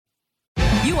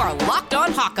You are Locked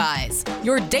On Hawkeyes,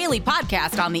 your daily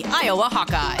podcast on the Iowa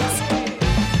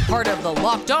Hawkeyes. Part of the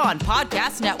Locked On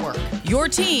Podcast Network, your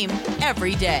team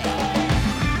every day.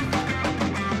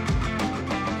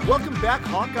 Welcome back,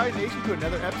 Hawkeye Nation, to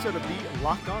another episode of the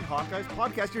Locked On Hawkeyes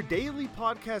podcast, your daily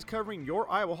podcast covering your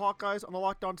Iowa Hawkeyes on the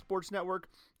Locked On Sports Network.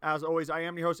 As always, I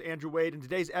am your host, Andrew Wade, and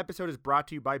today's episode is brought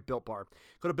to you by Built Bar.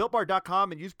 Go to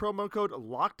BuiltBar.com and use promo code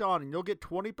LOCKEDON, and you'll get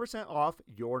 20% off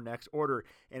your next order.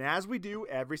 And as we do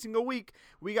every single week,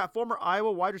 we got former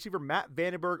Iowa wide receiver Matt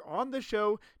Vandenberg on the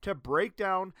show to break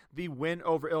down the win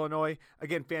over Illinois.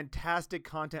 Again, fantastic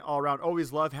content all around.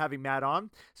 Always love having Matt on.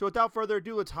 So without further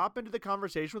ado, let's hop into the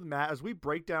conversation with Matt as we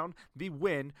break down the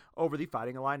win over the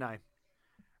Fighting Illini.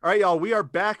 All right, y'all, we are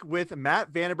back with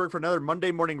Matt Vandenberg for another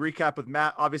Monday morning recap with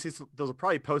Matt. Obviously, those are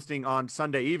probably posting on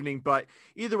Sunday evening, but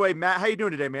either way, Matt, how you doing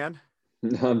today, man?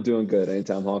 I'm doing good.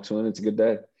 Anytime Hawks win, it's a good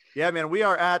day. Yeah, man, we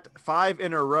are at 5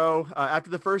 in a row. After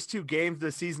the first two games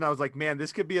this season, I was like, man,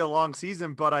 this could be a long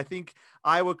season, but I think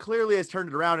Iowa clearly has turned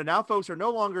it around, and now folks are no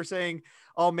longer saying,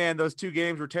 oh, man, those two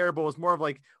games were terrible. It's more of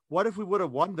like, what if we would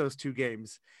have won those two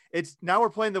games? It's now we're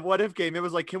playing the what if game. It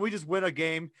was like, can we just win a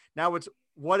game? Now it's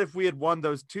what if we had won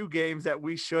those two games that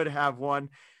we should have won?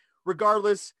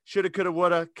 Regardless, shoulda, coulda,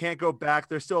 woulda, can't go back.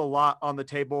 There's still a lot on the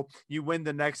table. You win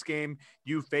the next game,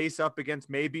 you face up against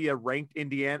maybe a ranked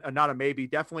Indiana, not a maybe,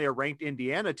 definitely a ranked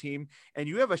Indiana team, and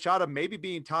you have a shot of maybe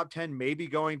being top 10, maybe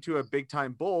going to a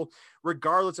big-time bowl,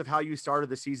 regardless of how you started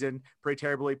the season pretty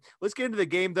terribly. Let's get into the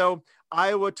game, though.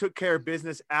 Iowa took care of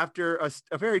business after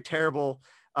a very terrible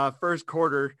first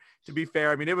quarter, to be fair.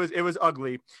 I mean, it was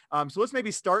ugly. So let's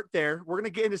maybe start there. We're going to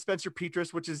get into Spencer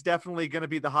Petras, which is definitely going to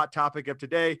be the hot topic of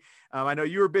today. I know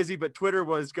you were busy, but Twitter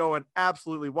was going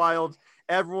absolutely wild.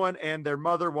 Everyone and their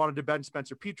mother wanted to bench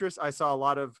Spencer Petras. I saw a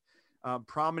lot of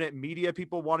prominent media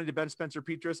people wanting to bench Spencer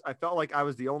Petras. I felt like I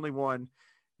was the only one,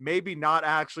 maybe not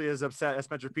actually as upset as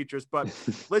Spencer Petras, but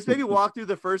let's maybe walk through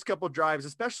the first couple of drives,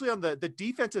 especially on the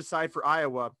defensive side for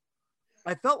Iowa.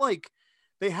 I felt like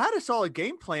they had a solid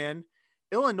game plan.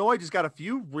 Illinois just got a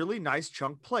few really nice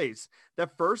chunk plays.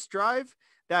 That first drive,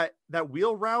 that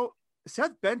wheel route,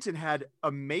 Seth Benson had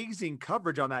amazing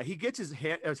coverage on that. He gets his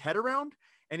head around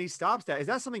and he stops that. Is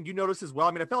that something you noticed as well?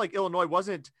 I mean, I felt like Illinois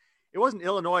wasn't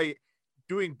Illinois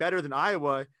doing better than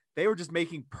Iowa. They were just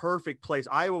making perfect plays.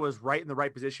 Iowa was right in the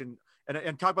right position.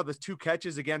 And talk about those two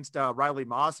catches against Riley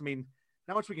Moss. I mean,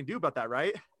 not much we can do about that,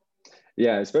 right?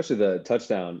 Yeah, especially the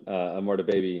touchdown Amorta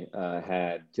Baby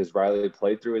had, because Riley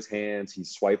played through his hands.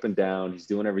 He's swiping down. He's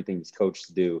doing everything he's coached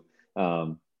to do.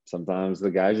 Sometimes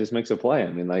the guy just makes a play.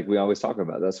 I mean, like we always talk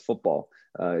about, that's football.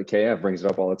 KF brings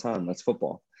it up all the time. That's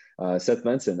football. Seth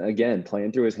Benson, again,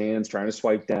 playing through his hands, trying to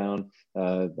swipe down.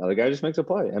 The other guy just makes a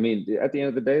play. I mean, at the end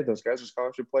of the day, those guys are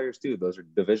scholarship players too. Those are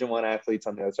Division I athletes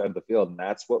on the other side of the field. And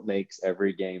that's what makes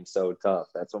every game so tough.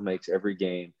 That's what makes every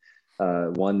game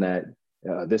one that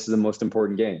this is the most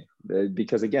important game,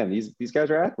 because again, these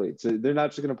guys are athletes. They're not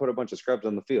just going to put a bunch of scrubs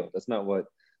on the field. That's not what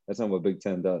Big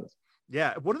Ten does.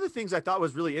 Yeah. One of the things I thought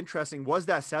was really interesting was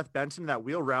that Seth Benson, that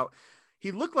wheel route,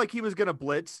 he looked like he was going to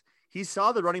blitz. He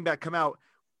saw the running back come out.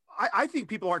 I think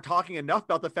people aren't talking enough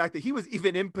about the fact that he was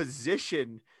even in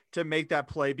position to make that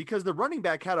play, because the running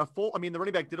back had the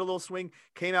running back did a little swing,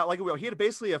 came out like a wheel. He had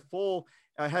basically a full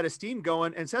head of steam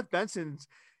going, and Seth Benson's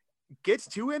gets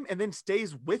to him and then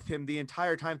stays with him the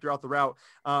entire time throughout the route.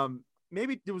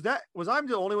 Maybe was I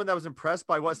the only one that was impressed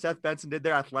by what Seth Benson did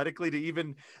there athletically to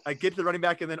even get to the running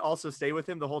back and then also stay with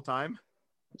him the whole time?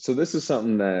 So this is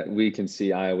something that we can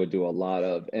see Iowa do a lot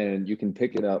of, and you can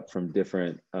pick it up from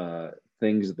different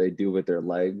things that they do with their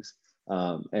legs.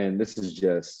 And this is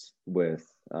just with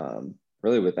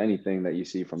really with anything that you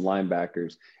see from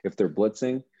linebackers. If they're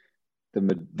blitzing,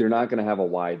 they're not going to have a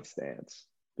wide stance,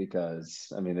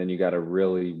 because, I mean, then you got to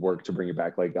really work to bring your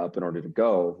back leg up in order to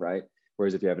go, right?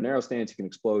 Whereas if you have a narrow stance, you can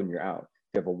explode and you're out.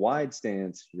 If you have a wide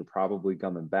stance, you're probably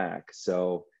coming back.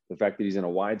 So the fact that he's in a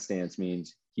wide stance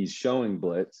means he's showing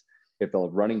blitz. If the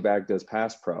running back does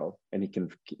pass pro and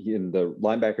the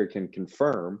linebacker can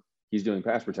confirm he's doing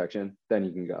pass protection, then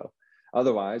he can go.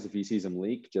 Otherwise, if he sees him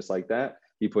leak just like that,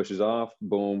 he pushes off,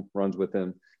 boom, runs with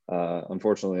him.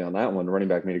 Unfortunately on that one, the running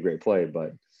back made a great play,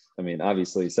 but I mean,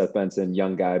 obviously Seth Benson,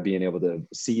 young guy, being able to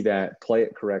see that, play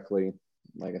it correctly.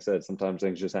 Like I said, sometimes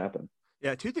things just happen.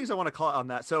 Yeah. Two things I want to call out on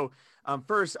that. So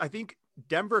first, I think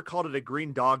Denver called it a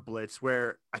green dog blitz,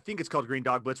 where I think it's called green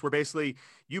dog blitz, where basically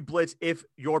you blitz if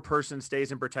your person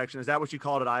stays in protection. Is that what you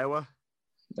called it at Iowa?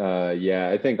 Yeah,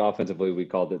 I think offensively we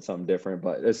called it something different,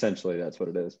 but essentially that's what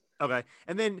it is. Okay.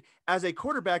 And then as a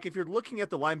quarterback, if you're looking at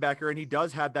the linebacker and he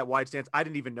does have that wide stance, I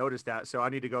didn't even notice that. So I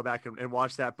need to go back and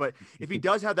watch that. But if he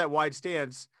does have that wide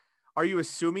stance, are you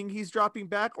assuming he's dropping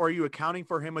back or are you accounting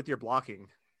for him with your blocking?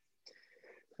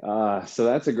 So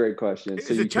that's a great question. It's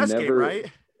so a you chess can never, game,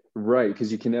 right? right?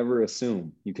 Because you can never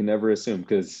assume. You can never assume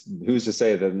because who's to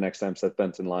say that the next time Seth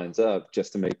Benson lines up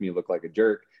just to make me look like a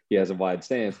jerk, he has a wide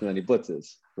stance and then he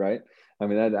blitzes, right? I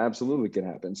mean, that absolutely could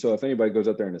happen. So if anybody goes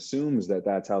out there and assumes that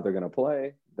that's how they're going to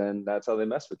play, then that's how they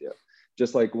mess with you.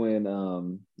 Just like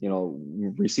when,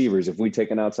 receivers, if we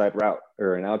take an outside route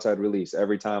or an outside release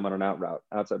every time on an out route,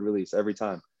 outside release every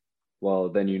time, well,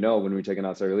 then when we take an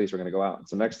outside release, we're going to go out.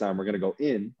 So next time we're going to go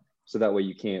in, so that way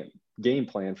you can't game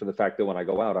plan for the fact that when I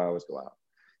go out, I always go out.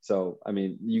 So, I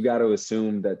mean, you got to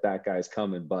assume that guy's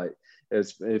coming, but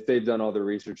if they've done all the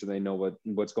research and they know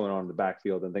what's going on in the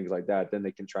backfield and things like that, then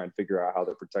they can try and figure out how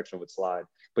their protection would slide.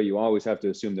 But you always have to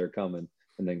assume they're coming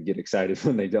and then get excited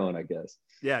when they don't, I guess.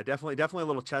 Yeah, definitely a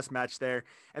little chess match there.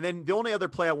 And then the only other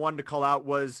play I wanted to call out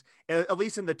was, at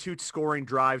least in the 2 scoring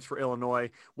drives for Illinois,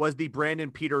 was the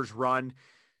Brandon Peters run.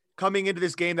 Coming into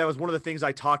this game, that was one of the things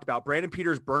I talked about. Brandon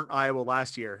Peters burnt Iowa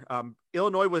last year.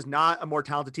 Illinois was not a more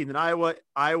talented team than Iowa.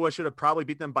 Iowa should have probably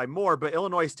beat them by more, but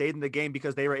Illinois stayed in the game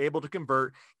because they were able to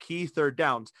convert key third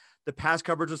downs. The pass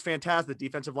coverage was fantastic. The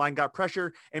defensive line got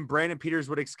pressure, and Brandon Peters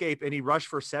would escape, and he rushed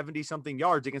for 70-something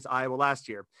yards against Iowa last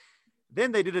year.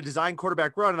 Then they did a design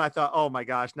quarterback run, and I thought, oh my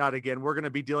gosh, not again. We're going to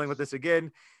be dealing with this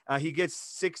again. He gets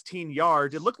 16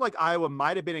 yards. It looked like Iowa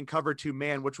might have been in cover 2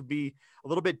 man, which would be a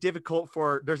little bit difficult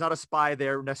there's not a spy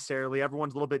there necessarily.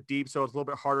 Everyone's a little bit deep, so it's a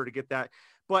little bit harder to get that.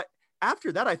 But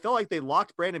after that, I felt like they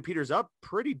locked Brandon Peters up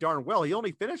pretty darn well. He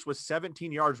only finished with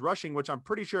 17 yards rushing, which I'm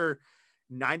pretty sure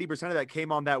 90% of that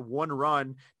came on that one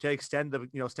run to extend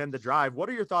the drive. What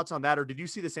are your thoughts on that? Or did you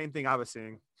see the same thing I was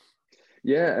seeing?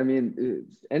 Yeah, I mean,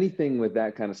 anything with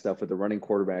that kind of stuff with the running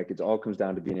quarterback, it all comes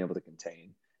down to being able to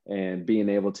contain and being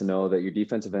able to know that your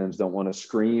defensive ends don't want to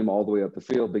scream all the way up the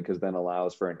field, because then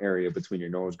allows for an area between your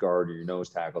nose guard or your nose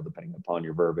tackle, depending upon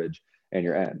your verbiage, and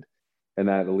your end. And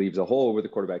that leaves a hole where the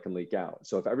quarterback can leak out.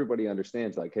 So if everybody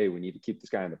understands, like, hey, we need to keep this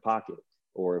guy in the pocket,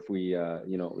 or if we,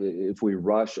 if we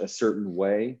rush a certain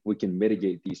way, we can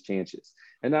mitigate these chances.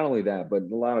 And not only that, but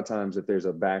a lot of times if there's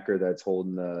a backer that's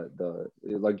holding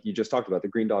like you just talked about, the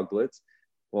green dog blitz,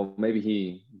 well, maybe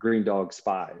he green dog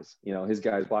spies, his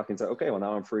guy's blocking. So, okay, well,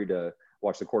 now I'm free to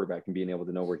watch the quarterback and being able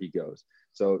to know where he goes.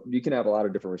 So you can have a lot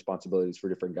of different responsibilities for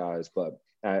different guys, but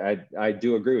I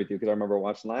do agree with you, because I remember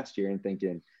watching last year and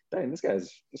thinking, dang, this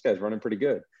guy's running pretty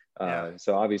good. Yeah.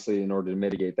 So obviously, in order to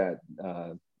mitigate that,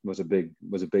 was a big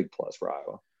plus for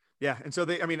Iowa. Yeah. And so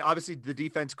obviously the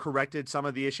defense corrected some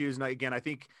of the issues. And again, I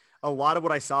think a lot of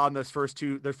what I saw in those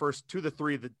two of the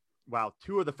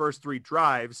first 3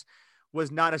 drives was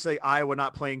not necessarily Iowa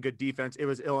not playing good defense. It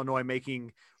was Illinois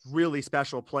making really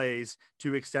special plays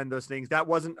to extend those things. That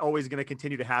wasn't always going to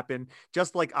continue to happen,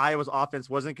 just like Iowa's offense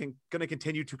wasn't going to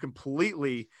continue to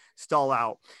completely stall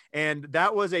out. And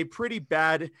that was a pretty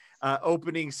bad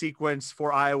opening sequence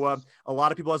for Iowa. A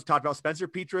lot of people have talked about Spencer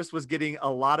Petras was getting a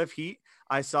lot of heat.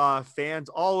 I saw fans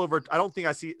all over. I don't think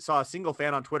saw a single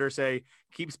fan on Twitter say,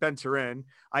 keep Spencer in.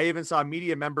 I even saw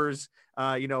media members,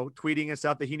 tweeting and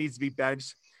stuff that he needs to be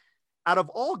benched. Out of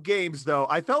all games, though,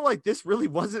 I felt like this really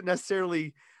wasn't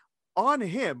necessarily on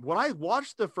him. When I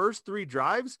watched the first 3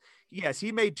 drives, yes,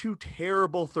 he made 2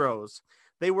 terrible throws.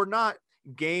 They were not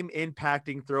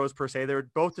game-impacting throws per se. They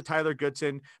were both to Tyler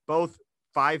Goodson, both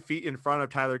 5 feet in front of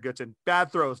Tyler Goodson.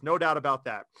 Bad throws, no doubt about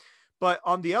that. But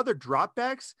on the other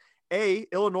dropbacks,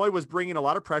 Illinois was bringing a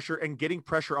lot of pressure and getting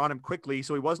pressure on him quickly,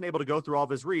 so he wasn't able to go through all of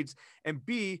his reads. And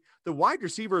B, the wide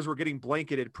receivers were getting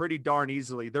blanketed pretty darn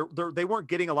easily. They weren't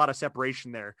getting a lot of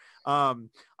separation there. I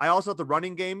also thought the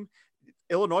running game,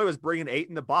 Illinois was bringing 8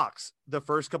 in the box the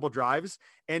first couple drives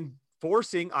and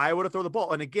forcing Iowa to throw the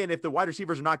ball. And again, if the wide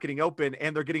receivers are not getting open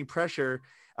and they're getting pressure,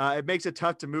 it makes it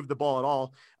tough to move the ball at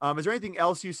all. Is there anything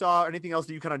else you saw, anything else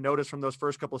that you kind of noticed from those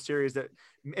first couple of series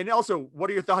and also what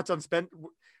are your thoughts on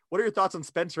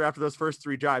Spencer after those first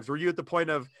 3 drives? Were you at the point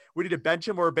of we need to bench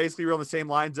him, or basically we're on the same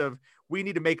lines of we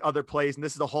need to make other plays and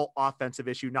this is a whole offensive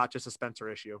issue, not just a Spencer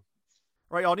issue?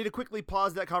 All right, I'll need to quickly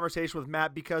pause that conversation with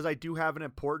Matt because I do have an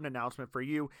important announcement for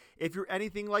you. If you're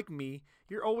anything like me,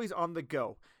 you're always on the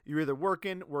go. You're either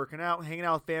working out, hanging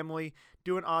out with family,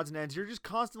 doing odds and ends. You're just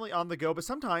constantly on the go, but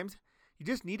sometimes you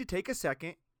just need to take a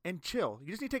second and chill.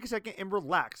 You just need to take a second and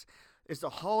relax. It's the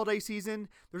holiday season.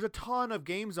 There's a ton of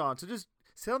games on, so just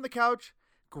sit on the couch,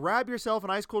 grab yourself an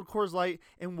ice cold Coors Light,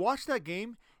 and watch that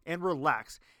game and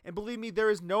relax. And believe me, there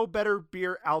is no better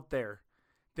beer out there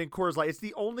than Coors Light. It's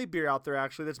the only beer out there,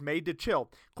 actually, that's made to chill.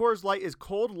 Coors Light is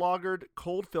cold lagered,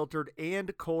 cold filtered,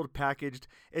 and cold packaged.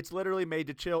 It's literally made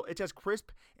to chill. It's as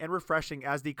crisp and refreshing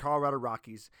as the Colorado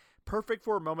Rockies. Perfect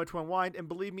for a moment to unwind, and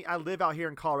believe me, I live out here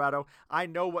in Colorado. I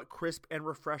know what crisp and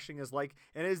refreshing is like,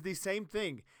 and it is the same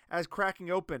thing as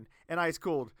cracking open an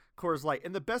ice-cold Coors Light.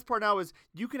 And the best part now is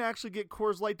you can actually get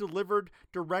Coors Light delivered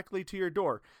directly to your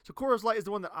door. So Coors Light is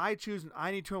the one that I choose when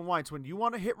I need to unwind. So when you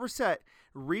want to hit reset,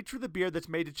 reach for the beer that's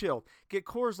made to chill. Get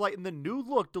Coors Light in the new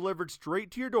look delivered straight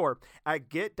to your door at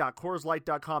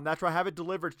get.coorslight.com. That's where I have it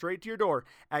delivered straight to your door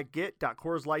at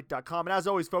get.coorslight.com. And as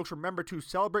always, folks, remember to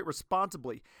celebrate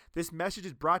responsibly. This message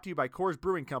is brought to you by Coors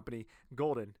Brewing Company,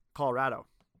 Golden, Colorado.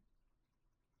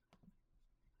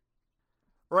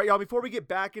 All right, y'all, before we get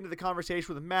back into the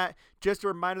conversation with Matt, just a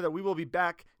reminder that we will be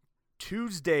back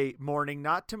Tuesday morning,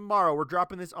 not tomorrow. We're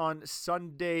dropping this on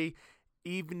Sunday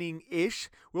evening-ish.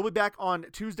 We'll be back on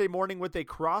Tuesday morning with a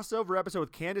crossover episode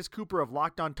with Candace Cooper of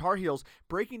Locked On Tar Heels,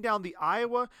 breaking down the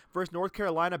Iowa versus North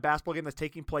Carolina basketball game that's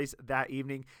taking place that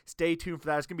evening. Stay tuned for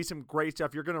that. It's going to be some great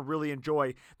stuff. You're going to really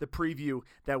enjoy the preview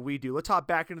that we do. Let's hop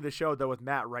back into the show, though, with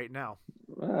Matt right now.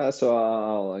 So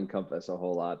I'll encompass a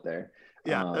whole lot there.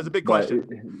 Yeah, that's a big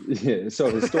question. So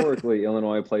historically,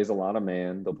 Illinois plays a lot of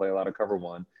man. They'll play a lot of cover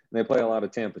one. And they play a lot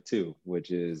of Tampa 2,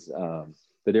 which is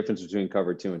the difference between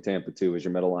cover 2 and Tampa 2 is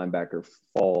your middle linebacker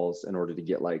falls in order to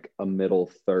get like a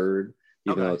middle third,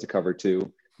 even though it's a cover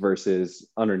 2, versus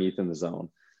underneath in the zone.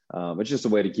 It's just a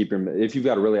way to keep if you've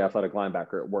got a really athletic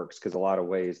linebacker, it works because a lot of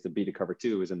ways to beat a cover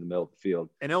 2 is in the middle of the field.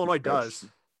 And Illinois does.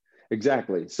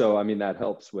 Exactly. So, I mean, that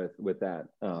helps with that.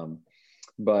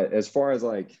 But as far as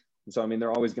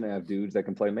they're always going to have dudes that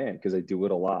can play man because they do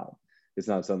it a lot. It's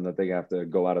not something that they have to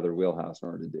go out of their wheelhouse in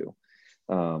order to do.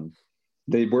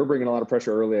 They were bringing a lot of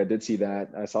pressure early. I did see that.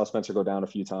 I saw Spencer go down a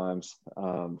few times.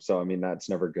 So, I mean, that's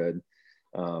never good.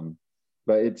 But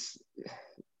it's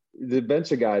the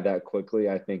bench a guy that quickly,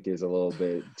 I think, is a little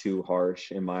bit too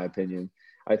harsh, in my opinion.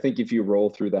 I think if you roll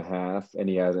through the half and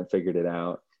he hasn't figured it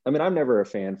out, I mean, I'm never a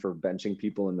fan for benching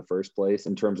people in the first place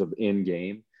in terms of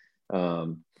in-game,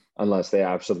 unless they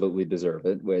absolutely deserve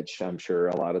it, which I'm sure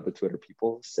a lot of the Twitter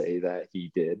people say that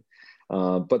he did.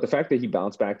 But the fact that he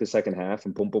bounced back the second half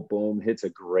and boom, boom, boom, hits a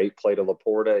great play to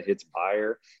Laporta, hits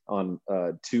Byer on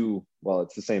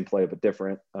it's the same play, but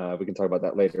different. We can talk about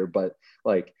that later. But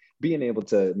like being able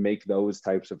to make those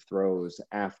types of throws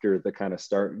after the kind of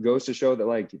start goes to show that,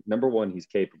 like, number one, he's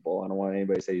capable. I don't want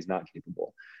anybody to say he's not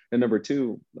capable. And number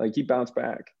two, like, he bounced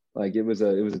back. Like it was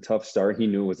a tough start. He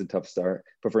knew it was a tough start,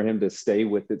 but for him to stay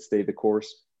with it, stay the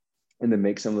course, and then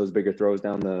make some of those bigger throws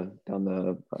down the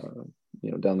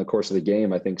course of the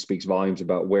game, I think speaks volumes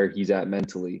about where he's at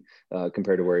mentally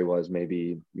compared to where he was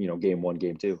maybe, game 1,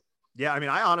 game 2. Yeah, I mean,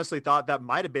 I honestly thought that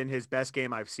might have been his best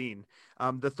game I've seen.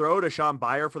 The throw to Sean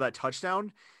Byer for that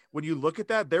touchdown, when you look at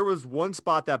that, there was one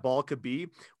spot that ball could be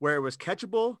where it was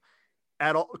catchable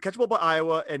by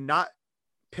Iowa and not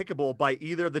pickable by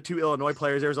either of the two Illinois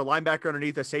players. There was a linebacker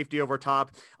underneath, a safety over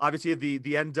top, obviously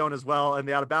the end zone as well, and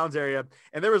the out of bounds area.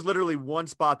 And there was literally one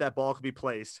spot that ball could be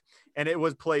placed, and it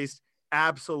was placed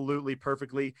absolutely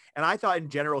perfectly. And I thought in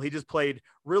general, he just played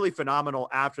really phenomenal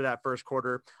after that first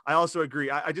quarter. I also agree.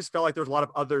 I just felt like there was a lot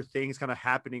of other things kind of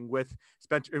happening with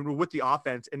Spencer, with the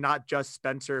offense, and not just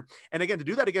Spencer. And again, to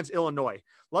do that against Illinois,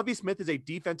 Lovie Smith is a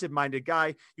defensive minded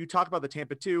guy. You talk about the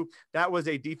Tampa 2, that was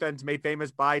a defense made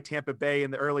famous by Tampa Bay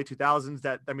in the early 2000s.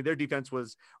 Their defense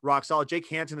was rock solid. Jake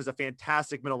Hansen is a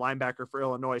fantastic middle linebacker for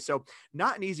Illinois. So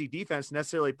not an easy defense to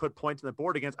necessarily put points on the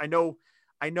board against. I know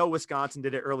Wisconsin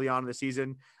did it early on in the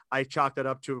season. I chalked that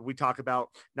up to, we talk about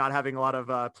not having a lot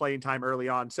of playing time early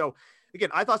on. So again,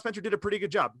 I thought Spencer did a pretty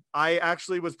good job. I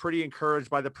actually was pretty encouraged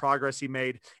by the progress he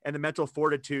made and the mental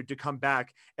fortitude to come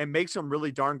back and make some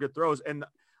really darn good throws. And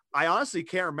I honestly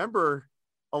can't remember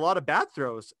a lot of bad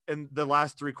throws in the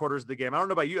last 3 quarters of the game. I don't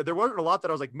know about you. There wasn't a lot that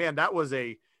I was like, man, that was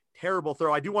a terrible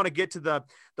throw. I do want to get to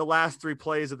the last 3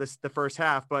 plays of the first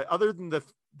half, but other than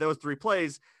those 3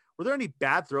 plays, were there any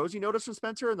bad throws you noticed from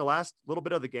Spencer in the last little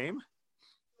bit of the game?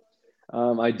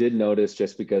 I did notice,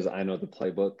 just because I know the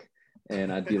playbook,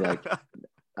 and I'd be like,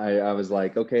 I was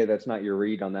like, okay, that's not your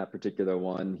read on that particular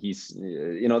one. He's,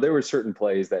 there were certain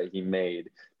plays that he made,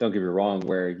 don't get me wrong,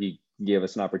 where he gave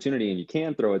us an opportunity and you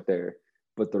can throw it there,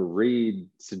 but the read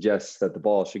suggests that the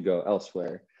ball should go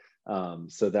elsewhere.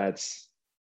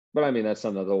 But I mean, that's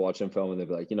something that they'll watch in film and they'll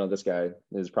be like, this guy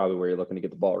is probably where you're looking to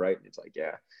get the ball, right? And it's like,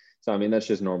 yeah. So, I mean, that's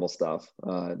just normal stuff.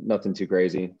 Nothing too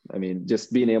crazy. I mean,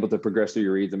 just being able to progress through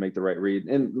your reads and make the right read.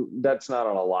 And that's not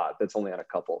on a lot. That's only on a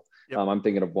couple. Yep. I'm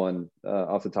thinking of one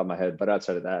off the top of my head. But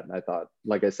outside of that, I thought,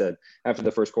 like I said, after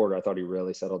the first quarter, I thought he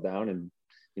really settled down and,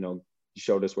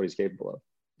 showed us what he's capable of.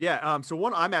 Yeah. So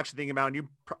one I'm actually thinking about, and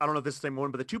I don't know if this is the same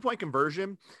one, but the 2-point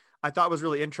conversion I thought was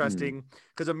really interesting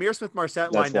because Ihmir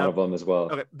Smith-Marsette lined up. That's one of them as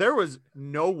well. Okay. There was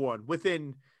no one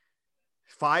within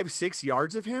 5-6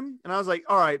 yards of him. And I was like,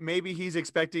 all right, maybe he's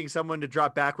expecting someone to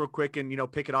drop back real quick and,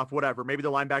 pick it off, whatever. Maybe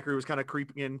the linebacker who was kind of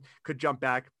creeping in could jump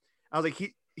back. I was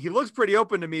like, he looks pretty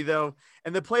open to me though.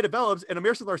 And the play develops and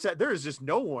Ihmir Smith-Marsette, there is just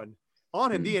no one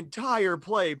on him the entire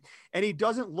play. And he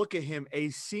doesn't look at him a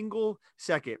single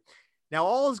second. Now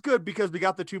all is good because we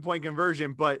got the 2-point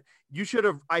conversion, but you should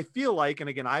have, I feel like, and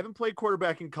again, I haven't played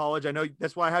quarterback in college. I know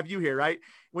that's why I have you here, right?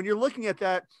 When you're looking at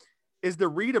that, is the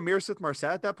read Ihmir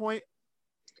Smith-Marsette at that point?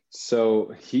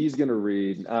 So he's going to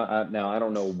read. Now, I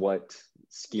don't know what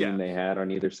scheme they had on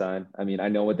either side. I mean, I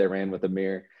know what they ran with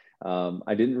Ihmir.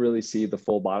 I didn't really see the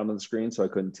full bottom of the screen, so I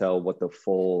couldn't tell what the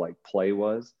full play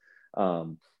was.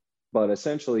 But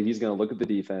essentially, he's going to look at the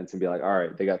defense and be like, all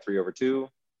right, they got 3 over 2,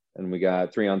 and we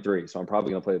got 3 on 3. So I'm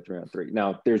probably going to play the 3 on 3.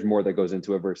 Now, there's more that goes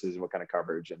into it versus what kind of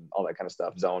coverage and all that kind of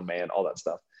stuff, zone, man, all that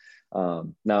stuff.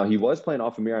 Now he was playing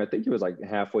off Ihmir. I think he was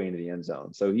halfway into the end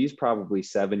zone. So he's probably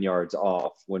 7 yards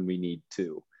off when we need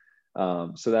 2.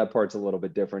 So that part's a little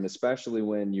bit different, especially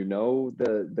when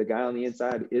the guy on the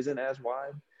inside isn't as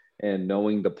wide, and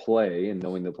knowing the play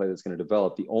that's going to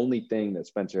develop. The only thing that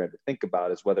Spencer had to think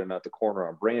about is whether or not the corner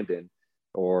on Brandon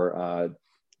or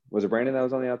was it Brandon that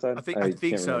was on the outside? I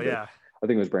think so. Remember. Yeah. I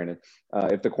think it was Brandon.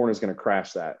 If the corner is going to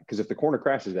crash that, because if the corner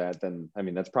crashes that, then I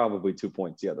mean that's probably 2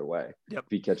 points the other way. Yep. If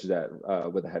he catches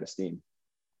that with a head of steam.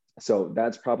 So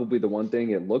that's probably the one thing.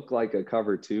 It looked like a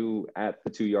cover 2 at the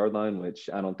 2-yard line,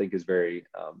 which I don't think is very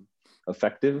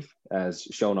effective as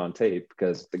shown on tape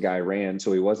because the guy ran,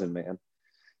 so he wasn't man.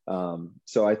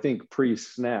 So I think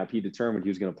pre-snap he determined he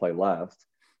was going to play left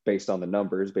based on the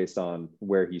numbers, based on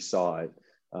where he saw it.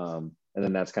 And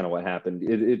then that's kind of what happened.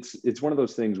 It's one of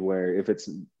those things where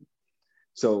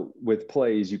so with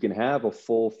plays, you can have a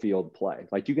full field play.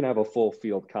 You can have a full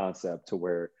field concept to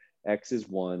where X is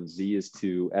 1, Z is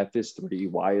 2, F is 3,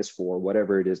 Y is 4,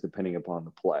 whatever it is, depending upon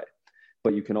the play.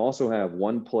 But you can also have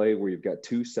one play where you've got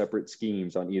 2 separate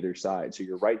schemes on either side. So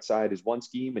your right side is one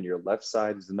scheme and your left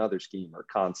side is another scheme or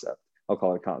concept. I'll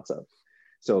call it concept.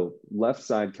 So left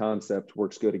side concept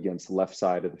works good against left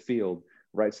side of the field.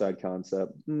 Right side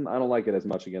concept, I don't like it as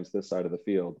much against this side of the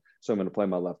field, so I'm going to play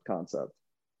my left concept.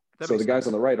 So the guys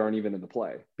on the right aren't even in the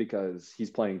play because he's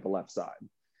playing the left side.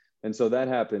 And so that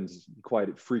happens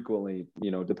quite frequently,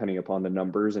 depending upon the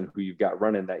numbers and who you've got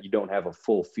running, that you don't have a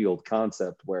full field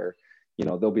concept where,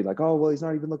 they'll be like, oh, well, he's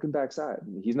not even looking backside.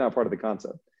 He's not part of the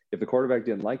concept. If the quarterback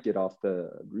didn't like it off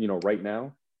the, right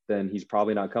now, then he's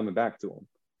probably not coming back to him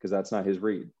because that's not his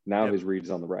read. Now his read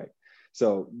is on the right.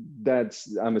 So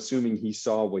I'm assuming he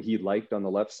saw what he liked on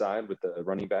the left side with the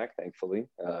running back, thankfully.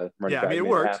 It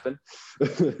worked. Happen.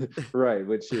 Right,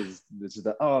 which is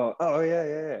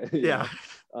yeah.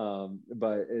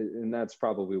 And that's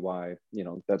probably why,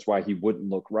 that's why he wouldn't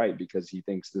look right, because he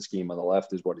thinks the scheme on the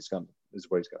left is what he's going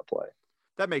to play.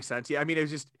 That makes sense. Yeah, I mean, it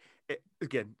was just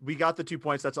again, we got the 2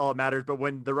 points. That's all that matters. But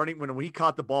when he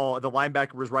caught the ball, the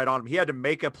linebacker was right on him. He had to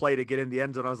make a play to get in the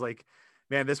end zone. I was like,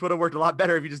 man, this would have worked a lot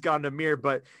better if you just got into Ihmir,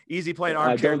 but easy playing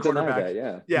armchair quarterback.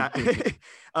 That, yeah.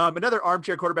 Another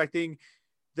armchair quarterback thing.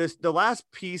 The last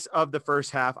piece of the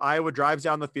first half, Iowa drives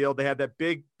down the field. They had that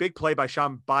big play by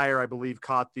Sean Beyer, I believe,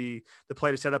 caught the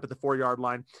play to set up at the 4-yard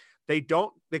line. They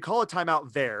call a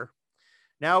timeout there.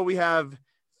 Now we have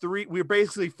 3. We're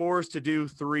basically forced to do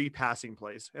 3 passing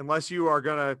plays unless you are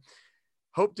going to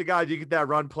hope to God you get that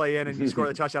run play in and you score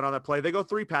the touchdown on that play. They go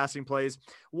 3 passing plays.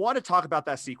 Want to talk about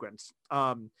that sequence.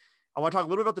 I want to talk a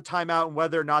little bit about the timeout and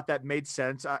whether or not that made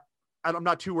sense. I'm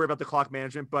not too worried about the clock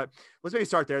management, but let's maybe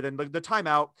start there. Then the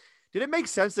timeout, did it make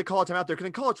sense to call a timeout there? Because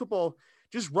in college football,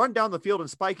 just run down the field and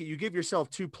spike it. You give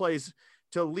yourself 2 plays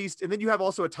to at least, and then you have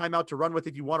also a timeout to run with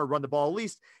if you want to run the ball. At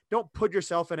least don't put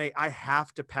yourself in I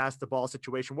have to pass the ball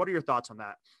situation. What are your thoughts on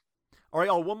that? All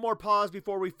right, one more pause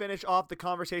before we finish off the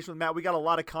conversation with Matt. We got a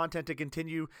lot of content to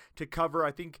continue to cover.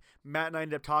 I think Matt and I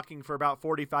ended up talking for about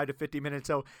 45 to 50 minutes,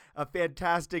 so a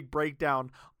fantastic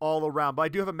breakdown all around. But I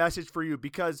do have a message for you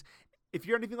because if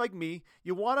you're anything like me,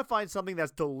 you want to find something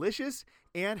that's delicious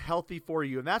and healthy for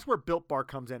you. And that's where Built Bar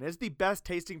comes in. It's the best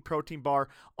tasting protein bar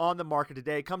on the market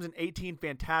today. It comes in 18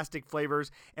 fantastic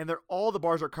flavors, and all the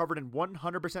bars are covered in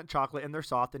 100% chocolate, and they're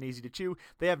soft and easy to chew.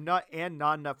 They have nut and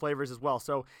non-nut flavors as well.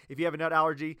 So if you have a nut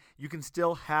allergy, you can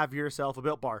still have yourself a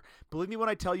Built Bar. Believe me when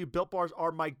I tell you, Built Bars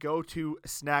are my go-to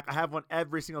snack. I have one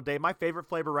every single day. My favorite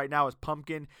flavor right now is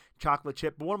pumpkin chocolate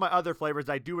chip, but one of my other flavors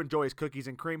I do enjoy is cookies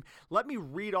and cream. Let me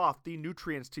read off the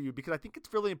nutrients to you because I think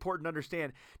it's really important to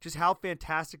understand just how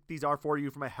fantastic these are for you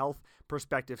from a health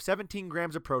perspective. 17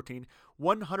 grams of protein,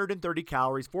 130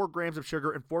 calories, 4 grams of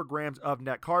sugar, and 4 grams of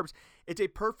net carbs. It's a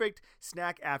perfect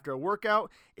snack after a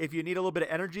workout. If you need a little bit of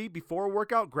energy before a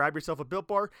workout, grab yourself a Built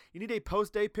Bar. You need a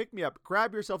post-day pick-me-up,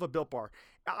 grab yourself a Built Bar.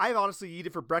 I honestly eat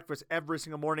it for breakfast every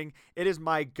single morning. It is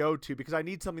my go-to because I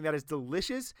need something that is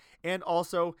delicious and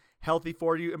also healthy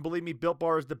for you. And believe me, Built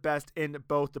Bar is the best in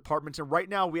both departments. And right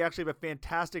now, we actually have a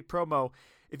fantastic promo.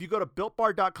 If you go to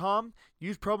BuiltBar.com,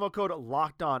 use promo code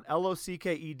LOCKEDON,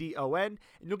 LOCKEDON, and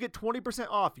you'll get 20%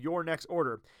 off your next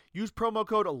order. Use promo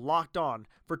code LOCKEDON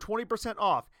for 20%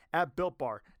 off at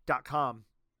BuiltBar.com.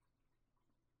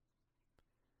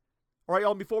 All right,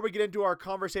 y'all, before we get into our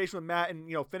conversation with Matt and,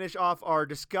 finish off our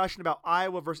discussion about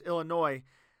Iowa versus Illinois,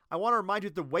 I want to remind you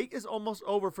that the wait is almost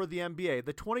over for the NBA.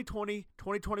 The 2020-2021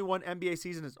 NBA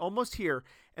season is almost here,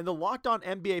 and the Locked On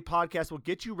NBA podcast will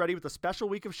get you ready with a special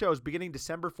week of shows beginning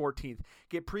December 14th.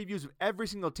 Get previews of every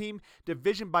single team,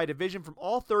 division by division, from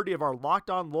all 30 of our Locked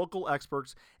On local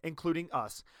experts, including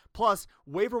us. Plus,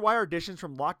 waiver wire editions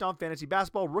from Locked On Fantasy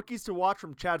Basketball, rookies to watch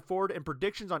from Chad Ford, and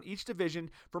predictions on each division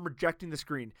from Rejecting the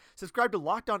Screen. Subscribe to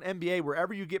Locked On NBA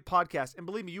wherever you get podcasts, and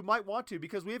believe me, you might want to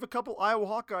because we have a couple Iowa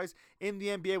Hawkeyes in the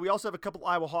NBA. We also have a couple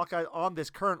Iowa Hawkeyes on this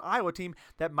current Iowa team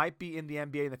that might be in the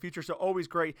NBA in the future, so always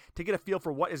great to get a feel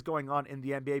for what is going on in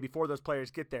the NBA before those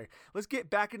players get there. Let's get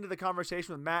back into the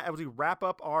conversation with Matt as we wrap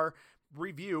up our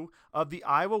review of the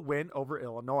Iowa win over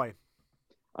Illinois.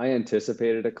 I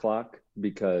anticipated a clock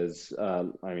because,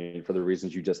 for the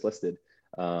reasons you just listed.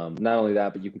 Not only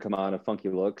that, but you can come out in a funky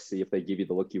look, see if they give you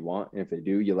the look you want. And if they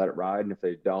do, you let it ride. And if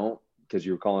they don't, because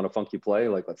you're calling a funky play,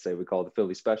 like let's say we call the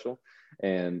Philly special,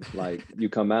 and like you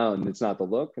come out and it's not the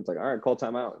look, it's like, all right, call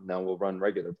timeout. Now we'll run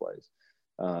regular plays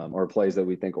or plays that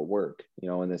we think will work,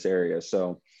 in this area.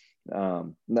 So I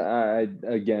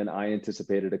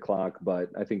anticipated a clock, but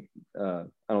I think I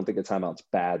don't think a timeout's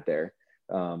bad there.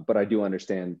 But I do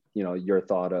understand, your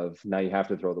thought of now you have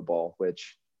to throw the ball,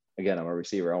 which again, I'm a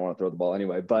receiver. I want to throw the ball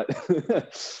anyway, but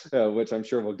which I'm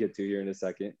sure we'll get to here in a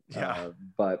second. Yeah.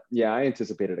 But yeah, I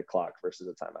anticipated a clock versus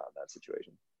a timeout in that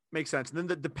situation. Makes sense. And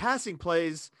then the passing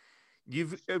plays, you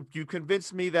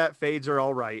convinced me that fades are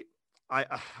all right. I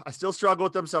still struggle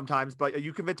with them sometimes, but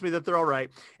you convinced me that they're all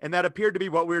right. And that appeared to be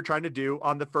what we were trying to do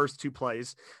on the first two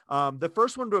plays. The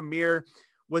first one to Amir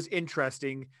was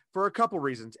interesting for a couple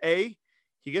reasons. A,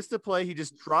 he gets to play. He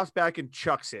just drops back and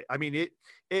chucks it. I mean,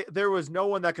 there was no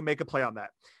one that can make a play on that.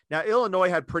 Now, Illinois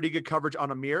had pretty good coverage on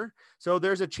Amir. So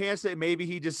there's a chance that maybe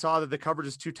he just saw that the coverage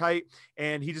is too tight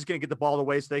and he's just going to get the ball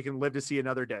away so they can live to see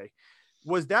another day.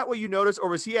 Was that what you noticed, or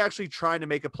was he actually trying to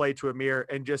make a play to Amir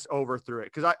and just overthrew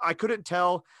it? Because I couldn't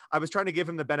tell. I was trying to give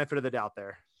him the benefit of the doubt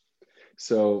there.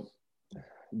 So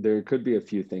there could be a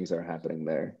few things that are happening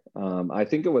there. I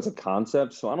think it was a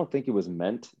concept. So I don't think it was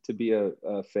meant to be a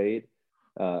fade.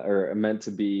 Or meant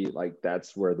to be like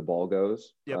that's where the ball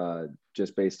goes,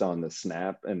 just based on the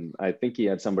snap. And I think he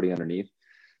had somebody underneath.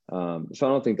 So I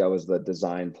don't think that was the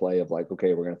design play of like,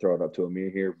 okay, we're going to throw it up to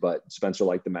Amir here, but Spencer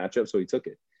liked the matchup, so he took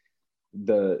it.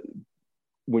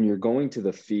 When you're going to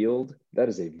the field, that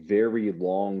is a very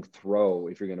long throw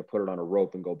if you're going to put it on a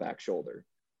rope and go back shoulder.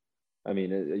 I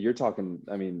mean, you're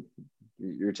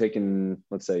taking,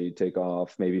 let's say you take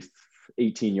off maybe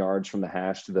 18 yards from the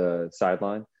hash to the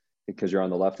sideline, because you're on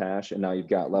the left hash, and now you've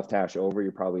got left hash over,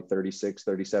 you're probably 36,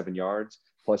 37 yards,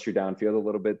 plus you're downfield a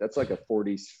little bit. That's like a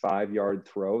 45-yard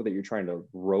throw that you're trying to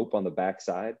rope on the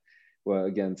backside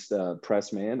against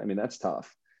press man. I mean, that's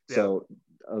tough. Yeah. So,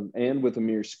 and with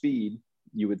Amir's speed,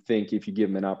 you would think if you give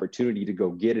him an opportunity to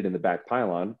go get it in the back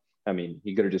pylon, I mean,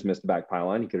 he could have just missed the back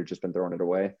pylon. He could have just been throwing it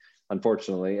away.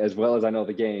 Unfortunately, as well as I know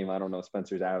the game, I don't know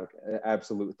Spencer's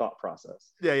absolute thought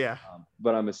process. Yeah.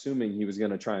 But I'm assuming he was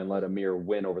going to try and let Amir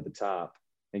win over the top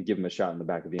and give him a shot in the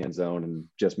back of the end zone, and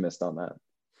just missed on that.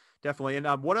 Definitely. And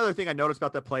one other thing I noticed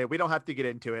about that play, we don't have to get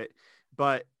into it,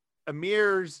 but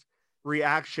Amir's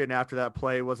reaction after that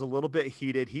play was a little bit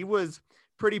heated. He was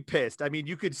pretty pissed. I mean,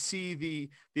 you could see the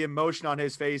emotion on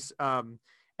his face.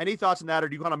 Any thoughts on that, or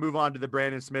do you want to move on to the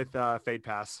Brandon Smith fade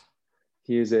pass?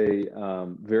 He is a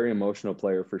very emotional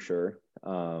player for sure.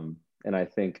 And I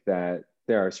think that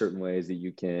there are certain ways that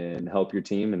you can help your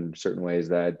team and certain ways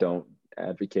that don't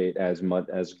advocate as much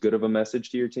as good of a message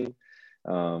to your team.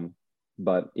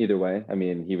 But either way, I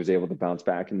mean, he was able to bounce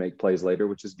back and make plays later,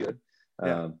 which is good.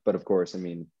 Yeah. But of course, I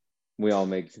mean, we all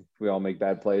make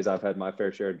bad plays. I've had my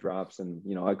fair share of drops, and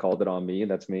I called it on me.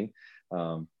 That's me.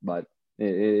 But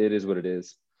it is what it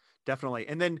is. Definitely.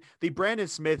 And then the Brandon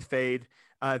Smith fade,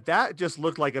 that just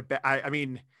looked like I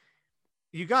mean,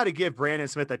 you got to give Brandon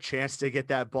Smith a chance to get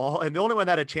that ball. And the only one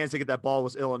that had a chance to get that ball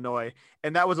was Illinois.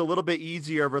 And that was a little bit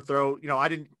easier of a throw. I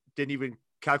didn't even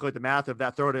calculate the math of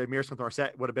that throw to Ihmir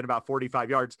Smith-Marsette would have been about 45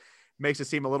 yards. Makes it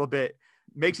show a little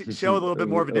bit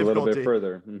more of a difficulty. A little bit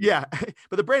further. Mm-hmm. Yeah.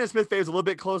 But the Brandon Smith fade is a little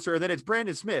bit closer. And then it's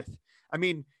Brandon Smith. I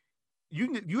mean,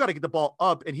 you got to get the ball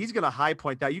up and he's going to high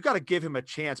point that. You got to give him a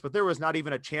chance, but there was not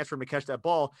even a chance for him to catch that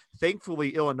ball.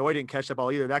 Thankfully, Illinois didn't catch that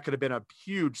ball either. That could have been a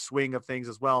huge swing of things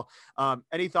as well.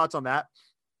 Any thoughts on that?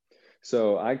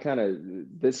 So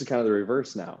this is kind of the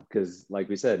reverse now, because like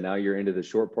we said, now you're into the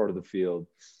short part of the field,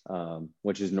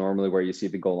 which is normally where you see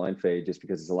the goal line fade, just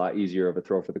because it's a lot easier of a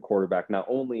throw for the quarterback, not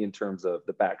only in terms of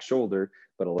the back shoulder,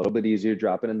 but a little bit easier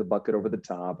dropping in the bucket over the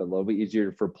top, a little bit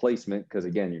easier for placement, because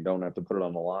again, you don't have to put it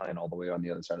on the line all the way on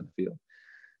the other side of the field.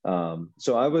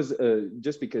 So I was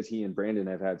just because he and Brandon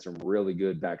have had some really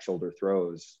good back shoulder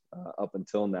throws up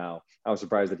until now, I was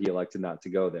surprised that he elected not to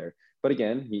go there. But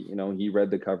again, he read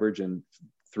the coverage and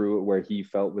threw it where he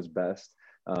felt was best.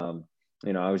 I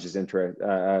was just interested.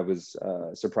 I was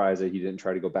surprised that he didn't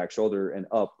try to go back shoulder and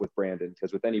up with Brandon,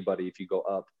 because with anybody, if you go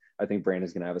up, I think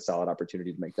Brandon's going to have a solid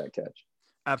opportunity to make that catch.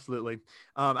 Absolutely. We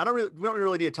don't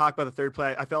really need to talk about the third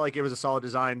play. I felt like it was a solid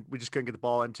design. We just couldn't get the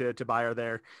ball into Byer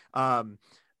there.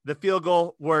 The field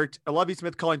goal worked. Lovie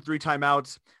Smith calling 3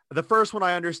 timeouts. The first one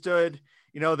I understood.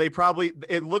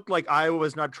 It looked like Iowa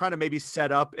was not trying to maybe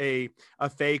set up a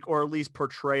fake, or at least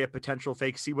portray a potential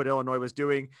fake, see what Illinois was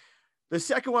doing. The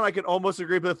second one I could almost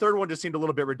agree, but the third one just seemed a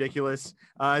little bit ridiculous.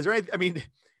 Is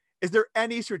there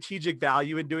any strategic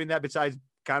value in doing that besides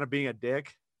kind of being a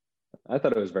dick? I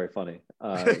thought it was very funny.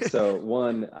 So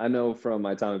one, I know from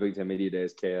my time at Big Ten Media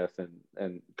Days, KF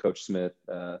and Coach Smith,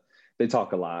 they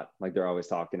talk a lot, like they're always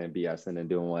talking and BSing and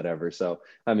doing whatever. So,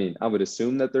 I mean, I would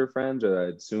assume that they're friends, or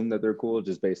I'd assume that they're cool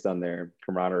just based on their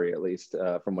camaraderie, at least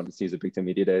from what it seems at Big Ten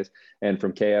Media Days. And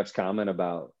from KF's comment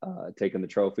about taking the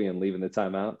trophy and leaving the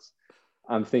timeouts,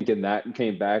 I'm thinking that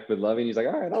came back with Lovie. And he's like,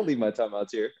 all right, I'll leave my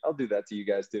timeouts here. I'll do that to you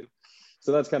guys too.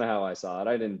 So that's kind of how I saw it.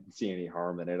 I didn't see any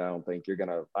harm in it. I don't think you're going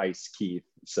to ice Keith.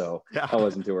 So yeah. I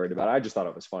wasn't too worried about it. I just thought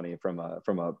it was funny from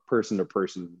a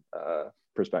person-to-person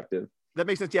perspective. That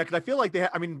makes sense. Yeah. Cause I feel like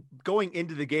going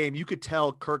into the game, you could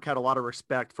tell Kirk had a lot of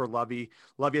respect for Lovie.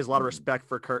 Lovie has a lot of respect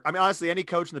for Kirk. I mean, honestly, any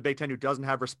coach in the Big Ten who doesn't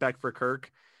have respect for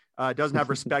Kirk, doesn't have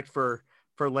respect for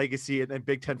legacy and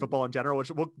Big Ten football in general,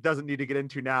 which doesn't need to get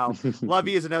into now.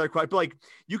 Lovie is another quite, but like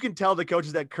you can tell the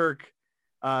coaches that Kirk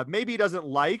maybe he doesn't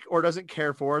like or doesn't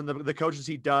care for, and the coaches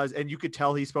he does, and you could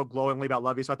tell he spoke glowingly about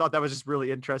Lovie. So I thought that was just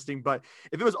really interesting. But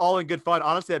if it was all in good fun,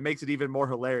 honestly, that makes it even more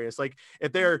hilarious. Like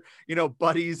if they're,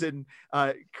 buddies and,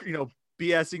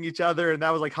 BSing each other, and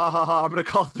that was like, ha ha ha, I'm going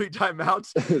to call 3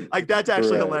 timeouts. Like that's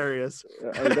actually hilarious.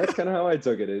 I mean, that's kind of how I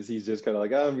took it, is he's just kind of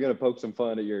like, I'm going to poke some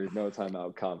fun at your no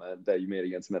timeout comment that you made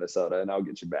against Minnesota, and I'll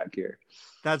get you back here.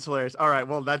 That's hilarious. All right.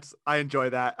 Well, I enjoy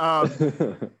that.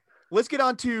 Let's get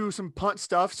on to some punt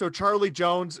stuff. So Charlie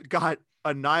Jones got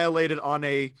annihilated on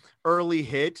a early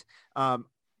hit.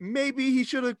 Maybe he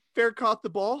should have fair caught the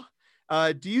ball.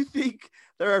 Do you think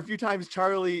there are a few times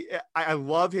Charlie, I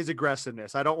love his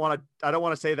aggressiveness. I don't want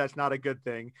to say that's not a good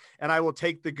thing, and I will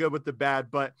take the good with the bad,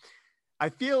 but I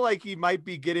feel like he might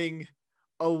be getting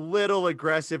a little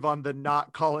aggressive on the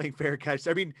not calling fair catch.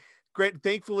 I mean, great.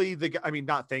 Thankfully,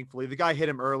 not thankfully, the guy hit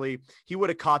him early. He would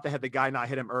have caught that had the guy not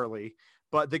hit him early.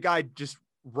 But the guy just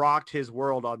rocked his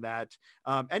world on that.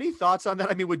 Any thoughts on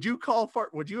that? I mean, would you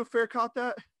have fair caught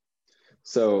that?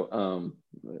 So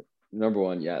number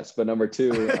one, yes. But number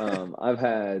two, I've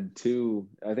had 2,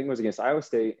 I think it was against Iowa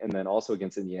State and then also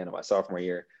against Indiana my sophomore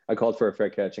year. I called for a fair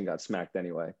catch and got smacked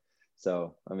anyway.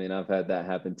 So, I mean, I've had that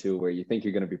happen too, where you think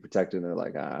you're going to be protected and they're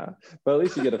like, but at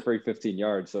least you get a free 15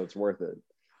 yards. So it's worth it.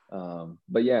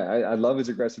 But yeah, I love his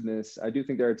aggressiveness. I do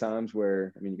think there are times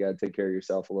where, you got to take care of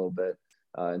yourself a little bit.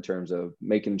 In terms of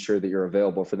making sure that you're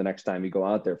available for the next time you go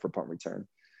out there for punt return.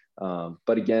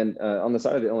 But again, on the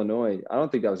side of the Illinois, I don't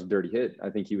think that was a dirty hit. I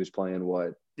think he was playing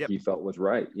what he felt was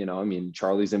right.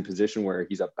 Charlie's in position where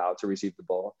he's about to receive the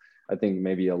ball. I think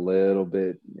maybe a little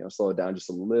bit, slow it down just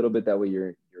a little bit. That way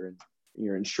you're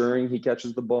ensuring he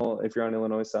catches the ball if you're on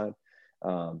Illinois side.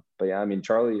 But yeah, I mean,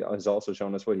 Charlie has also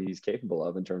shown us what he's capable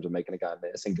of in terms of making a guy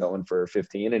miss and going for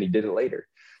 15, and he did it later.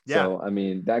 Yeah. So, I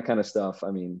mean, that kind of stuff,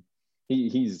 I mean,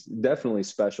 he's definitely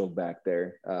special back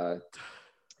there.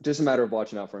 Just a matter of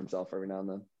watching out for himself every now and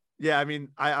then. Yeah, I mean,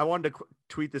 I wanted to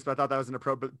tweet this, but I thought that was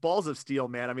inappropriate. But balls of steel,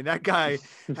 man. I mean, that guy,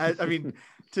 I mean,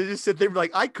 to just sit there and be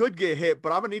like, I could get hit,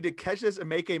 but I'm going to need to catch this and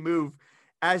make a move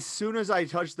as soon as I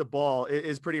touch the ball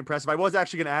is pretty impressive. I was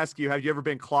actually going to ask you, have you ever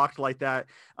been clocked like that?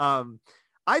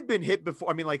 I've been hit before.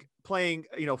 I mean, like playing,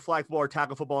 flag football or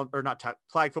tackle football, or not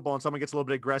flag football, and someone gets a little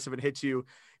bit aggressive and hits you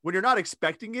when you're not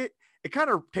expecting it. It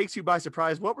kind of takes you by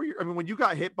surprise. When you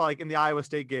got hit by, like, in the Iowa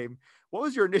State game, what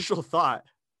was your initial thought?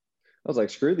 I was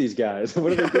like, screw these guys.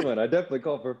 What are they doing? I definitely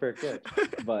called for a fair catch.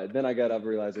 But then I got up,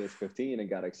 realized it was 15, and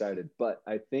got excited. But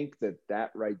I think that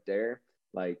right there,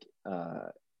 like,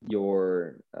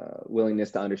 your willingness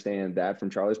to understand that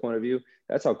from Charlie's point of view,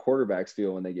 that's how quarterbacks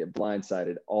feel when they get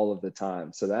blindsided all of the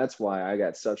time. So that's why I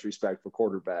got such respect for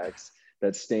quarterbacks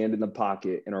that stand in the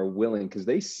pocket and are willing, because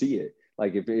they see it.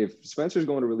 Like, if Spencer's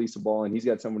going to release the ball and he's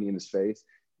got somebody in his face,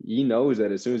 he knows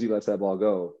that as soon as he lets that ball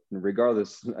go,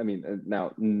 regardless, I mean,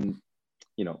 now,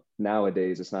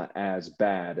 nowadays it's not as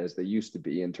bad as they used to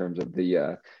be in terms of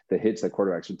the hits that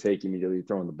quarterbacks would take immediately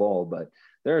throwing the ball. But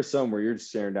there are some where you're just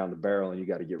staring down the barrel and you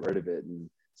got to get rid of it. And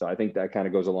so I think that kind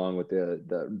of goes along with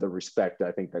the respect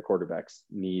I think that quarterbacks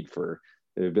need for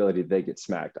the ability that they get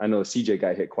smacked. I know CJ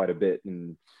got hit quite a bit,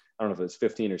 and I don't know if it was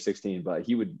 15 or 16, but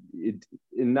he would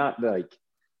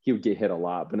get hit a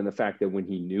lot, but in the fact that when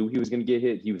he knew he was going to get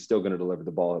hit, he was still going to deliver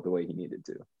the ball the way he needed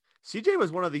to. CJ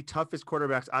was one of the toughest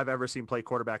quarterbacks I've ever seen play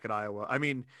quarterback at Iowa. I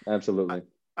mean, absolutely.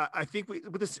 I think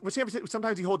with San Francisco,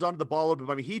 sometimes he holds on to the ball a little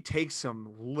bit. I mean, he takes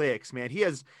some licks, man. He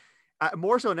has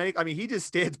more so than any. I mean, he just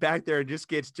stands back there and just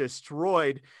gets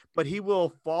destroyed, but he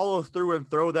will follow through and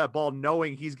throw that ball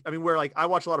knowing where, like, I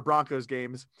watch a lot of Broncos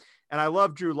games and I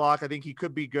love Drew Lock. I think he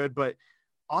could be good, but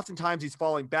oftentimes he's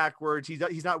falling backwards.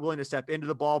 He's not willing to step into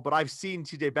the ball, but I've seen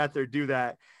CJ Beathard do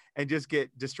that and just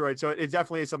get destroyed. So it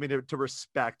definitely is something to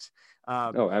respect.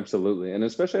 Oh, absolutely. And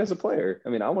especially as a player, I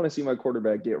mean, I want to see my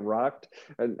quarterback get rocked.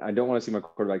 And I don't want to see my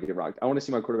quarterback get rocked. I want to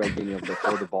see my quarterback being able to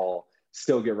throw the ball,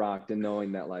 still get rocked, and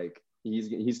knowing that, like,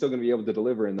 he's still going to be able to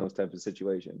deliver in those types of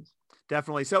situations.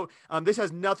 Definitely. So this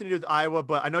has nothing to do with Iowa,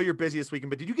 but I know you're busy this weekend,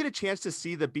 but did you get a chance to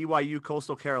see the BYU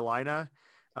Coastal Carolina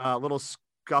little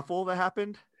scuffle that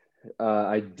happened?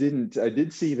 I didn't. I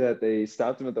did see that they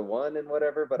stopped him at the 1 and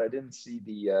whatever, but I didn't see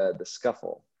the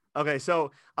scuffle. Okay,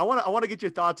 so I want to get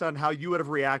your thoughts on how you would have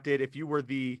reacted if you were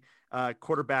the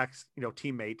quarterback's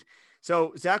teammate.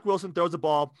 So Zach Wilson throws the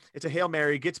ball. It's a Hail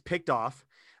Mary, gets picked off.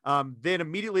 Then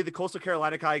immediately the Coastal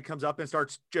Carolina guy comes up and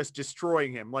starts just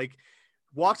destroying him. Like,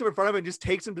 walks up in front of him and just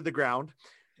takes him to the ground.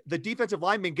 The defensive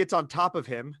lineman gets on top of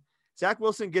him. Zach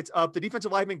Wilson gets up. The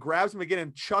defensive lineman grabs him again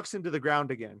and chucks him to the ground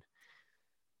again.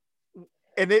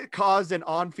 And it caused an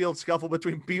on-field scuffle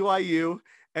between BYU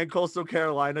and Coastal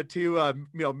Carolina, two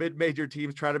mid-major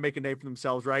teams trying to make a name for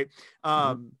themselves, right?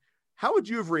 How would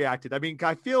you have reacted? I mean,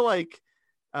 I feel like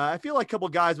a couple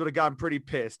of guys would have gotten pretty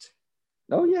pissed.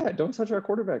 Oh yeah, don't touch our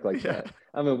quarterback like that.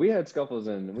 I mean, we had scuffles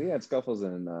in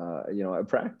at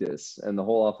practice, and the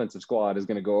whole offensive squad is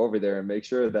going to go over there and make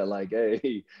sure that, like,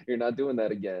 hey, you're not doing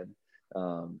that again.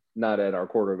 Not at our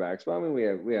quarterbacks, but I mean, we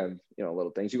have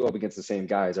little things. You go up against the same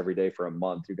guys every day for a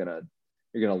month, you're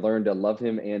gonna learn to love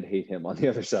him and hate him on the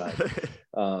other side.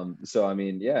 So I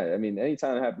mean, yeah, I mean,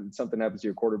 anytime something happens to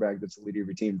your quarterback that's the leader of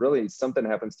your team, really something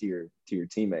happens to your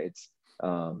teammates.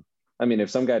 I mean,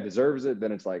 if some guy deserves it,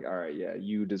 then it's like, all right, yeah,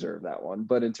 you deserve that one.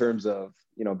 But in terms of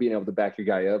being able to back your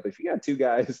guy up, if you got two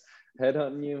guys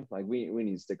headhunting you, like, we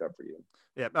need to stick up for you.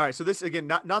 Yeah. All right. So this, again,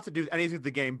 not to do anything with the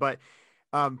game, but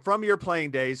from your playing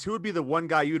days, who would be the one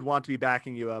guy you'd want to be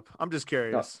backing you up? I'm just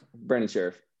curious. Brandon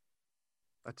Sheriff.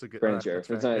 That's a good Brandon Sheriff.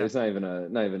 It's not even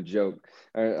a joke.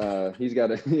 He's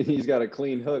got a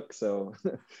clean hook. So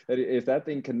if that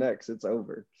thing connects, it's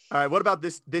over. All right. What about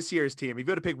this year's team? If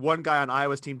you had to pick one guy on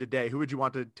Iowa's team today, who would you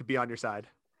want to be on your side?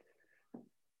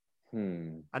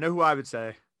 I know who I would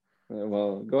say.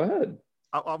 Well, go ahead.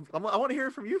 I want to hear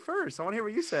it from you first. I want to hear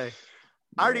what you say.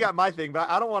 I already got my thing, but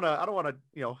I don't want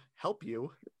to help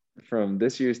you. From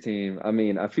this year's team, I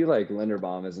mean, I feel like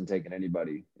Linderbaum isn't taking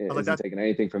anybody. Isn't taking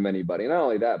anything from anybody. Not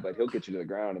only that, but he'll get you to the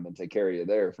ground and then take care of you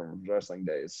there from wrestling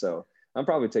days. So I'm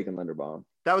probably taking Linderbaum.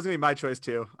 That was gonna be my choice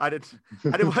too. I didn't,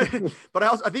 but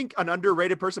I think an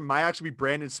underrated person might actually be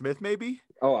Brandon Smith, maybe.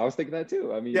 Oh, I was thinking that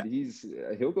too. I mean,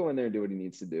 he'll go in there and do what he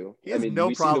needs to do. He has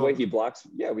no problem. We see the way he blocks.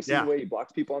 Yeah, we see the way he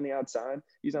blocks people on the outside.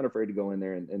 He's not afraid to go in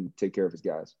there and take care of his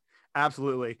guys.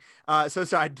 Absolutely. So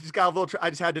I just got a little, I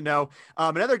just had to know.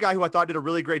 Another guy who I thought did a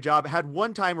really great job had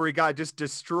one time where he got just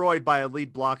destroyed by a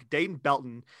lead block. Dayton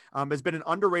Belton has been an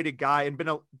underrated guy and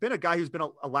been a guy who's been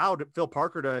allowed Phil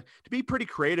Parker to be pretty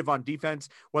creative on defense,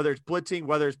 whether it's blitzing,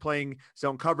 whether it's playing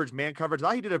zone coverage, man coverage. I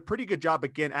thought he did a pretty good job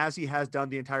again, as he has done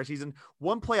the entire season.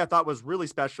 One play I thought was really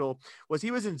special was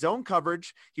he was in zone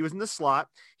coverage. He was in the slot.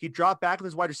 He dropped back with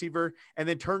his wide receiver and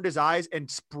then turned his eyes and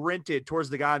sprinted towards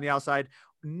the guy on the outside.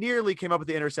 Nearly came up with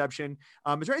the interception.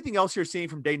 Is there anything else you're seeing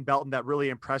from Dayton Belton that really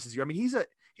impresses you? I mean, he's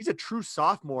a true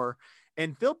sophomore,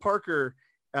 and Phil Parker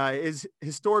is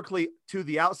historically to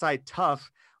the outside tough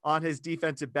on his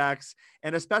defensive backs,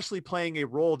 and especially playing a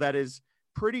role that is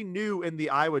pretty new in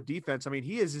the Iowa defense. I mean,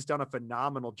 he has just done a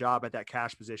phenomenal job at that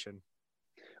cash position.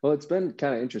 Well, it's been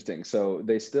kind of interesting. So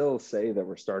they still say that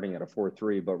we're starting at a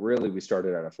 4-3, but really we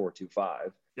started at a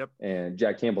 4-2-5. Yep. And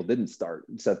Jack Campbell didn't start.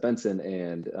 Seth Benson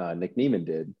and Nick Neiman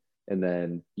did. And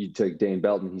then you took Dane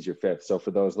Belton, he's your fifth. So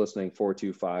for those listening,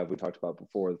 4-2-5, we talked about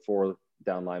before, the 4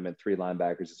 down linemen, 3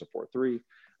 linebackers is a 4-3.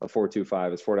 A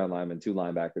 4-2-5 is 4 down linemen, 2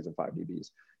 linebackers, and 5 DBs.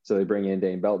 So they bring in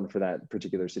Dane Belton for that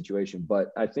particular situation.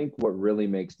 But I think what really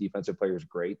makes defensive players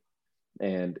great,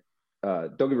 and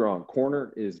don't get me wrong,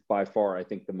 corner is by far, I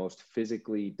think, the most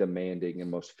physically demanding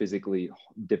and most physically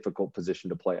difficult position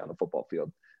to play on a football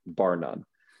field, bar none.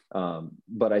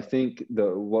 But I think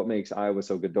what makes Iowa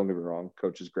so good, don't get me wrong,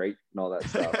 coach is great and all that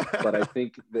stuff. But I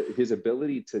think that his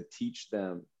ability to teach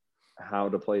them how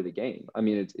to play the game. I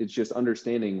mean, it's just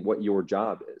understanding what your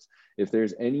job is. If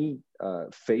there's any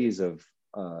phase of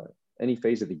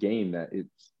the game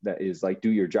that is like,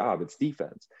 do your job, it's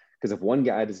defense. Because if one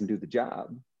guy doesn't do the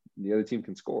job, the other team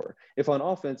can score. If on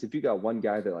offense, if you got one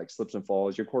guy that like slips and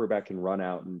falls, your quarterback can run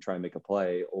out and try and make a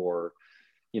play, or,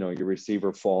 you know, your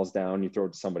receiver falls down, you throw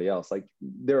it to somebody else. Like,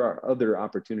 there are other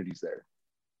opportunities there.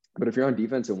 But if you're on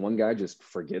defense and one guy just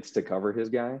forgets to cover his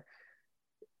guy,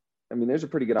 I mean, there's a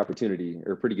pretty good opportunity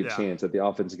or a pretty good chance that the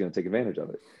offense is going to take advantage of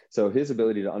it. So his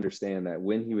ability to understand that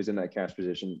when he was in that cash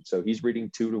position, so he's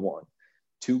reading 2 to 1.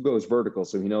 2 goes vertical,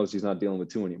 so he knows he's not dealing with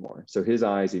 2 anymore. So his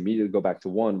eyes immediately go back to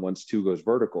 1 once 2 goes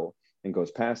vertical and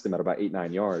goes past him at about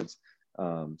 8-9 yards,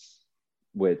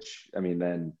 which, I mean,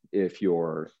 then if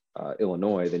you're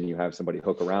Illinois, then you have somebody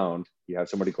hook around, you have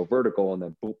somebody go vertical and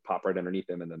then boop, pop right underneath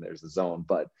him, and then there's the zone.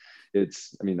 But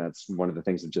that's one of the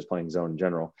things of just playing zone in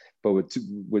general. But with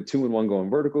 2 and 1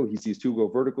 going vertical, he sees 2 go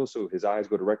vertical, so his eyes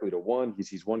go directly to 1. He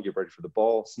sees 1 get ready for the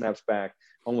ball, snaps back,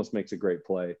 almost makes a great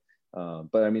play.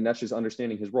 But I mean, that's just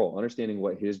understanding his role, understanding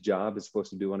what his job is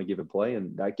supposed to do on a given play.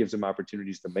 And that gives him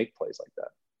opportunities to make plays like that.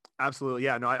 Absolutely.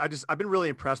 Yeah, no, I've been really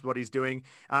impressed with what he's doing.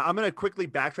 I'm going to quickly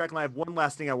backtrack, and I have one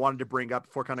last thing I wanted to bring up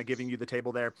before kind of giving you the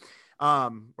table there,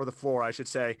 or the floor, I should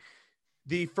say.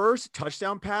 The first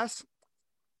touchdown pass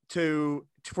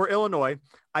for Illinois,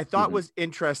 I thought was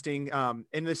interesting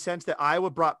in the sense that Iowa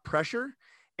brought pressure.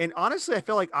 And honestly, I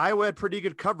feel like Iowa had pretty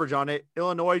good coverage on it.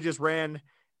 Illinois just ran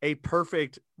a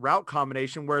perfect route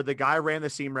combination where the guy ran the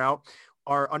seam route,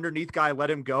 our underneath guy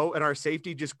let him go, and our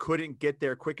safety just couldn't get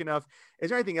there quick enough. Is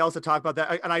there anything else to talk about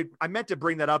that? I meant to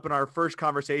bring that up in our first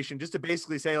conversation, just to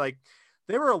basically say, like,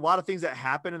 there were a lot of things that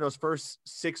happened in those first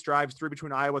 6 drives, 3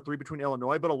 between Iowa, 3 between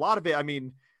Illinois, but a lot of it, I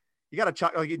mean, you got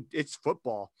to like it's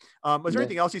football. Was there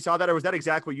anything else you saw that, or was that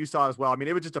exactly what you saw as well? I mean,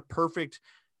 it was just it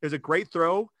was a great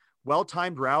throw,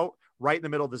 well-timed route right in the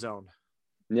middle of the zone.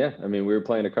 Yeah, I mean, we were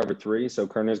playing a cover 3, so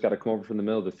Kerner's got to come over from the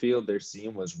middle of the field. Their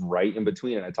seam was right in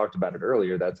between, and I talked about it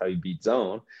earlier. That's how you beat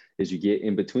zone, is you get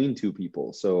in between 2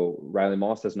 people. So Riley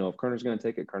Moss doesn't know if Kerner's going to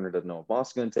take it. Kerner doesn't know if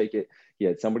Moss is going to take it. He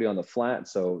had somebody on the flat,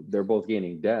 so they're both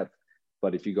gaining depth.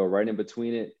 But if you go right in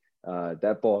between it,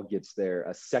 that ball gets there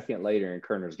a second later, and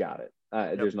Kerner's got it.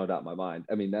 There's no doubt in my mind.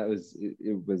 I mean,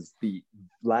 it was the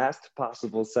last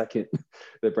possible second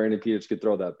that Brandon Peters could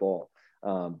throw that ball.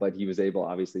 But he was able,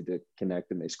 obviously, to connect,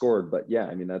 and they scored. But yeah,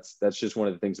 I mean, that's just one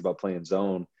of the things about playing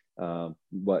zone.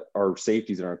 What our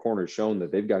safeties and our corners shown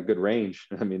that they've got good range.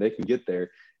 I mean, they can get there,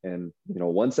 and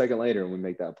 1 second later, and we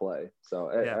make that play.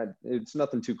 So it's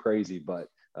nothing too crazy, but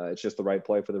it's just the right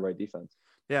play for the right defense.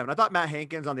 Yeah, and I thought Matt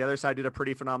Hankins on the other side did a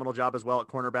pretty phenomenal job as well at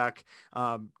cornerback.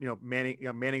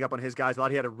 Manning up on his guys. I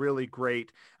thought he had a really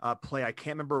great play. I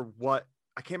can't remember what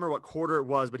quarter it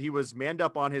was, but he was manned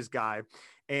up on his guy,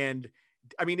 and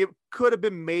I mean, it could have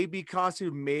been maybe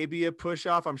constituted maybe a push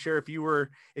off. I'm sure if you were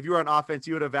on offense,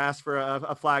 you would have asked for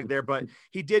a flag there, but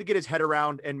he did get his head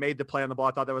around and made the play on the ball.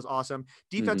 I thought that was awesome.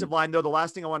 Defensive line, though, the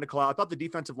last thing I wanted to call out, I thought the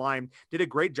defensive line did a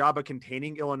great job of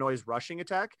containing Illinois' rushing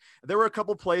attack. There were a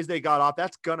couple plays they got off.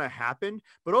 That's going to happen.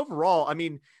 But overall, I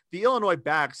mean, the Illinois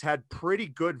backs had pretty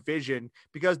good vision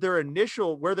because their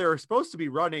initial where they were supposed to be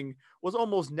running was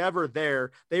almost never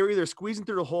there. They were either squeezing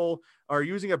through the hole or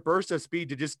using a burst of speed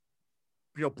to just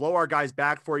blow our guys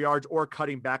back 4 yards or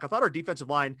cutting back. I thought our defensive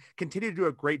line continued to do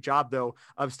a great job, though,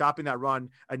 of stopping that run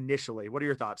initially. What are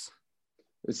your thoughts?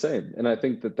 The same. And I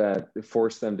think that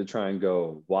forced them to try and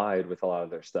go wide with a lot of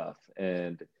their stuff.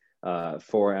 And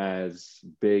for as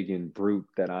big and brute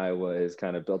that Iowa has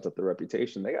kind of built up the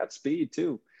reputation, they got speed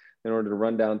too in order to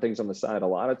run down things on the side. A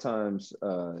lot of times,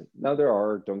 now there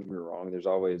are, don't get me wrong, there's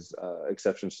always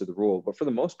exceptions to the rule, but for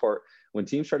the most part, when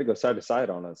teams try to go side to side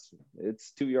on us,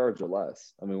 it's 2 yards or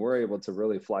less. I mean, we're able to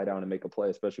really fly down and make a play,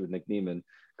 especially with Nick Niemann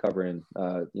covering,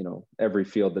 every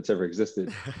field that's ever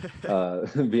existed,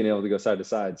 being able to go side to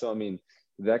side. So, I mean,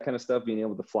 that kind of stuff, being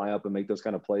able to fly up and make those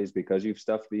kind of plays because you've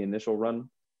stuffed the initial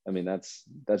run, I mean, that's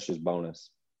just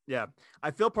bonus. Yeah.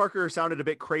 Phil Parker sounded a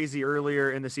bit crazy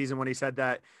earlier in the season when he said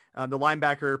that the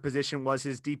linebacker position was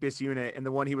his deepest unit and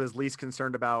the one he was least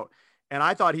concerned about. And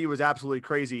I thought he was absolutely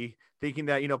crazy, thinking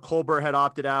that, Colbert had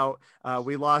opted out.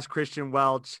 We lost Christian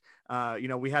Welch.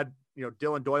 We had,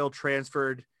 Dylan Doyle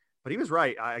transferred, but he was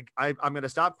right. I'm going to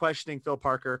stop questioning Phil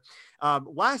Parker.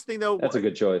 Last thing, though. That's a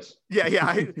good choice.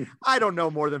 Yeah. I don't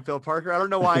know more than Phil Parker. I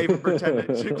don't know why I even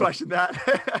pretended to question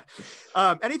that.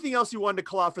 Anything else you wanted to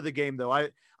call out for the game, though?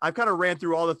 I've kind of ran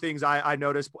through all the things I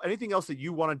noticed. Anything else that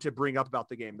you wanted to bring up about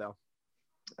the game, though?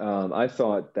 I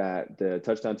thought that the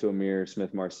touchdown to Ihmir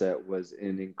Smith-Marsette was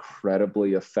an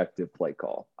incredibly effective play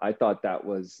call. I thought that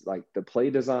was like the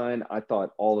play design. I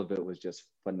thought all of it was just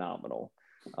phenomenal.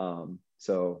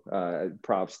 So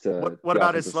props to what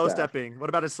about his slow stepping? What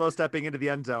about his slow stepping into the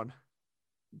end zone?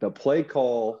 The play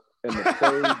call and the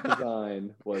play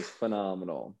design was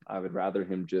phenomenal. I would rather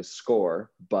him just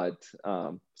score, but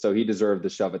so he deserved the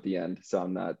shove at the end. So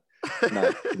I'm not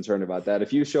concerned about that.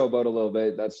 If you showboat a little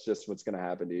bit, that's just what's going to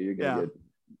happen to you.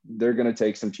 They're going to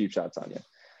take some cheap shots on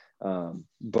you.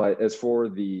 But as for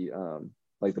the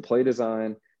the play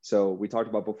design, so we talked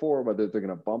about before whether they're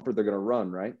going to bump or they're going to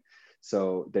run, right?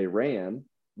 So they ran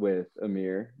with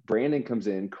Ihmir. Brandon comes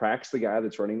in, cracks the guy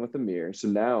that's running with Ihmir. So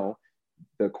now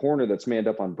the corner that's manned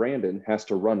up on Brandon has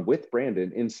to run with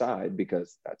Brandon inside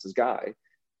because that's his guy.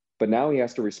 But now he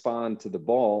has to respond to the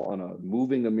ball on a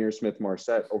moving Ihmir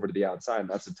Smith-Marsette over to the outside. And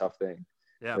that's a tough thing,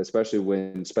 especially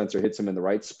when Spencer hits him in the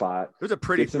right spot. It was a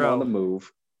pretty throw. Him on the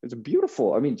move. It's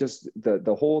beautiful. I mean, just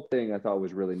the whole thing I thought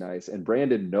was really nice. And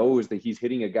Brandon knows that he's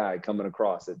hitting a guy coming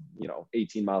across at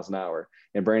 18 miles an hour.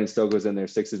 And Brandon still goes in there,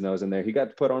 sticks his nose in there. He got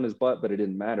to put on his butt, but it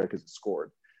didn't matter because it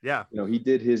scored. Yeah. He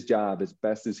did his job as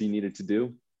best as he needed to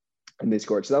do, and they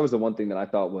scored. So that was the one thing that I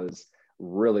thought was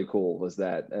really cool, was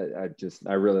that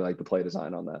I really like the play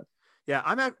design on that.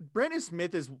 Yeah, Brandon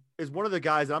Smith is one of the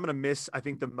guys that I'm going to miss, I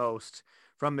think, the most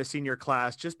from the senior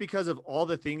class, just because of all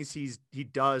the things he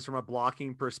does from a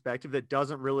blocking perspective that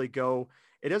doesn't really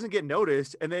it doesn't get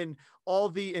noticed. And then all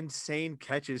the insane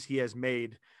catches he has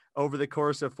made over the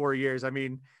course of 4 years. I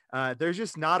mean, there's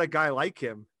just not a guy like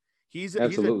him. He's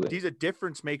a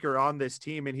difference maker on this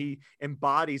team, and he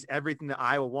embodies everything that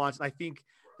Iowa wants. And I think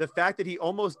the fact that he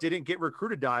almost didn't get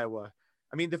recruited to Iowa,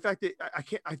 I mean, the fact that I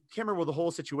can't remember the whole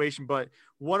situation, but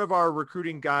one of our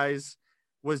recruiting guys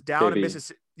was down in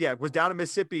Mississippi. Yeah, was down in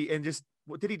Mississippi, and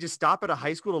did he just stop at a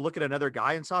high school to look at another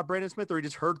guy and saw Brandon Smith, or he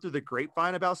just heard through the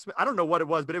grapevine about Smith? I don't know what it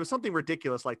was, but it was something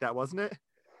ridiculous like that, wasn't it?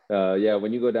 Yeah,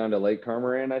 when you go down to Lake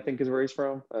Cormorant, I think is where he's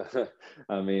from.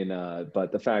 I mean,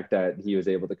 but the fact that he was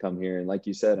able to come here, and like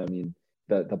you said, I mean,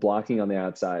 the blocking on the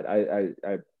outside,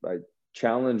 I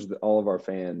challenged all of our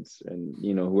fans, and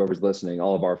whoever's listening,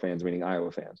 all of our fans, meaning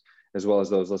Iowa fans, as well as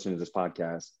those listening to this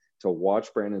podcast, to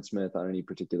watch Brandon Smith on any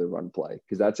particular run play,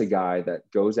 because that's a guy that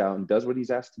goes out and does what he's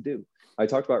asked to do. I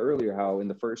talked about earlier how in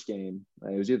the first game,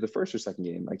 it was either the first or second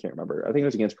game, I can't remember. I think it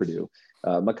was against Purdue.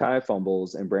 Makai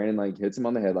fumbles and Brandon hits him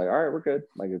on the head, all right, we're good.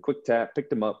 A quick tap,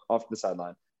 picked him up off the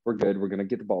sideline. We're good. We're going to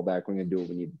get the ball back. We're going to do what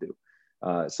we need to do.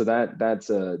 So that's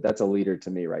a leader to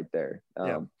me right there.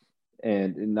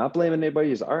 And not blaming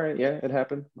anybody, just all right, yeah, it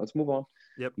happened. Let's move on.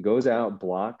 Yep. He goes out,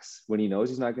 blocks. When he knows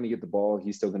he's not going to get the ball,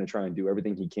 he's still going to try and do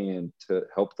everything he can to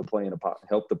help the play in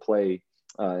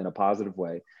a positive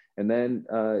way. And then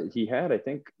he had, I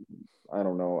think, I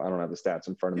don't know, I don't have the stats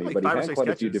in front of me, but he had quite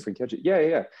a few different catches.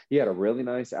 Yeah. He had a really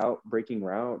nice out-breaking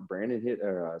route.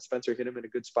 Spencer hit him in a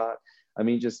good spot. I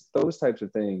mean, just those types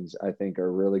of things I think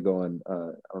are really going,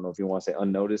 I don't know if you want to say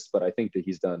unnoticed, but I think that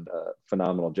he's done a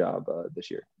phenomenal job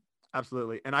this year.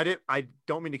 Absolutely. And I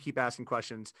don't mean to keep asking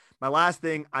questions. My last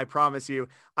thing, I promise you,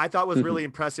 I thought was really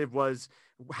impressive was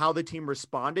how the team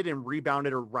responded and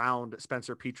rebounded around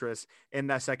Spencer Petras in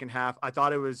that second half. I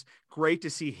thought it was great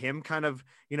to see him kind of,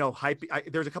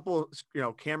 there's a couple,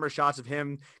 camera shots of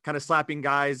him kind of slapping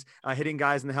guys, hitting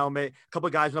guys in the helmet. A couple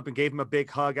of guys went up and gave him a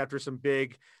big hug after some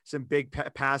big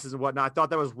passes and whatnot. I thought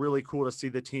that was really cool to see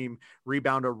the team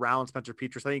rebound around Spencer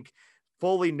Petras. I think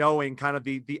fully knowing kind of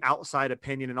the outside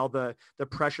opinion and all the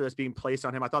pressure that's being placed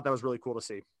on him. I thought that was really cool to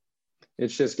see.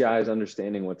 It's just guys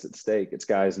understanding what's at stake. It's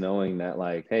guys knowing that,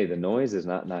 like, hey, the noise is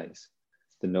not nice.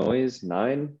 The noise,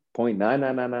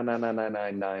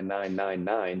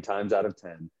 9.999999999 times out of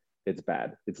 10, it's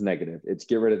bad. It's negative. It's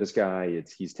get rid of this guy.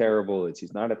 He's terrible.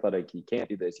 He's not athletic. He can't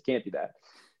do this. He can't do that.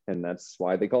 And that's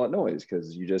why they call it noise,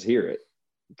 because you just hear it,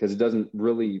 because it doesn't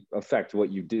really affect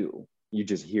what you do. You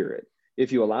just hear it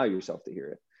if you allow yourself to hear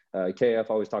it. KF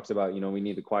always talks about, we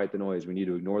need to quiet the noise. We need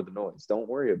to ignore the noise. Don't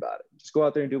worry about it. Just go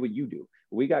out there and do what you do.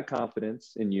 We got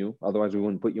confidence in you. Otherwise, we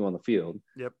wouldn't put you on the field.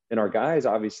 Yep. And our guys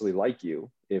obviously like you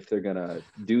if they're going to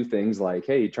do things like,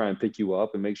 hey, try and pick you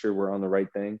up and make sure we're on the right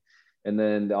thing. And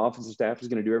then the offensive staff is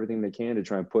going to do everything they can to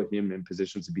try and put him in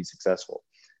positions to be successful.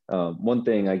 One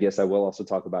thing I guess I will also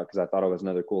talk about, because I thought it was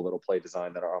another cool little play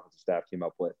design that our offensive staff came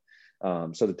up with.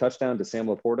 So the touchdown to Sam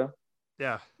Laporta,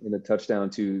 and the touchdown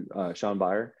to Sean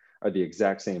Byer are the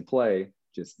exact same play,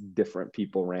 just different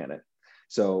people ran it.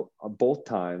 So both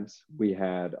times we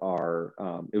had our,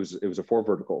 it was a 4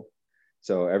 vertical.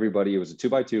 So everybody, it was a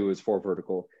 2x2, it was 4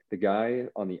 vertical. The guy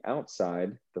on the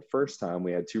outside, the first time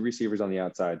we had 2 receivers on the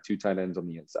outside, 2 tight ends on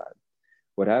the inside.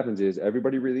 What happens is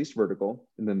everybody released vertical,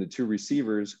 and then the 2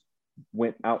 receivers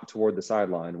went out toward the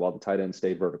sideline while the tight end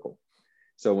stayed vertical.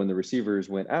 So when the receivers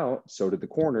went out, so did the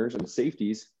corners, and the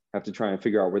safeties have to try and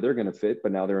figure out where they're going to fit,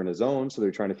 but now they're in a zone, so they're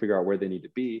trying to figure out where they need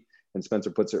to be. And Spencer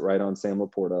puts it right on Sam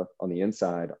Laporta on the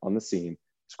inside, on the seam,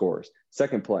 scores.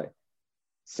 Second play,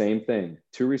 same thing.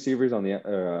 2 receivers on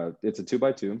the, it's a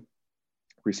 2x2.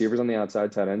 Receivers on the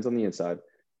outside, tight ends on the inside.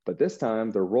 But this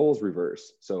time, the roles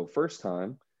reversed. So first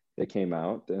time, they came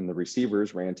out, and the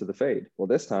receivers ran to the fade. Well,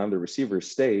 this time, the receivers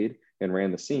stayed and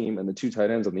ran the seam, and the 2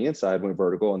 tight ends on the inside went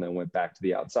vertical and then went back to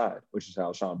the outside, which is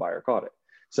how Sean Byer caught it.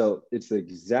 So it's the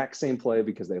exact same play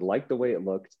because they liked the way it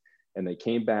looked, and they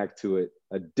came back to it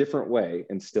a different way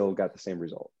and still got the same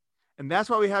result. And that's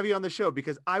why we have you on the show,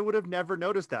 because I would have never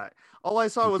noticed that. All I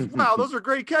saw was, wow, those are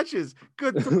great catches.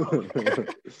 Good throw.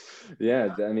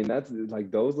 Yeah, I mean, that's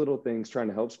like those little things, trying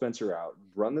to help Spencer out,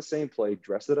 run the same play,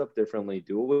 dress it up differently,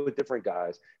 do it with different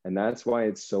guys. And that's why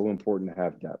it's so important to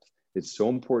have depth. It's so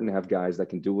important to have guys that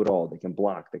can do it all. They can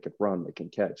block, they can run, they can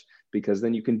catch, because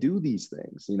then you can do these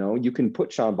things. You can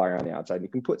put Sean Byer on the outside. You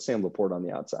can put Sam Laporta on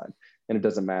the outside, and it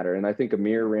doesn't matter. And I think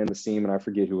Amir ran the seam, and I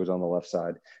forget who was on the left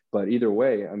side. But either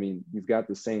way, I mean, you've got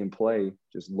the same play,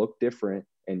 just look different,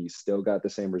 and you still got the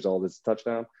same result as a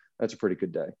touchdown. That's a pretty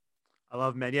good day. I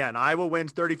love, man. Yeah, and Iowa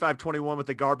wins 35-21 with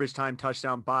the garbage time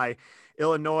touchdown by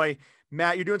Illinois.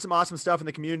 Matt, you're doing some awesome stuff in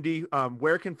the community.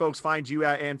 Where can folks find you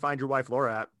at and find your wife,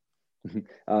 Laura, at?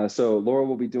 So Laura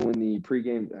will be doing the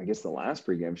pregame, I guess the last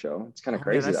pregame show. It's kind of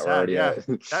crazy that we're already at.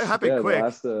 That happened quick.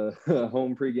 The last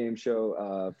home pregame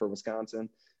show for Wisconsin.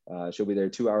 She'll be there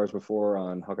 2 hours before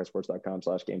on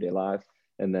HawkeyeSports.com/GameDayLive.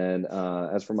 And then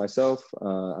as for myself,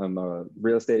 I'm a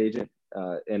real estate agent,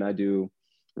 and I do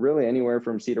really anywhere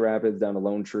from Cedar Rapids down to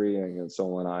Lone Tree,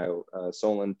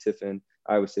 Solon, Tiffin,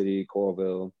 Iowa City,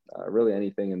 Coralville, really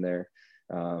anything in there.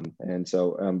 And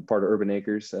so I'm part of Urban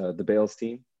Acres, the Bales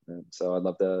team. And so I'd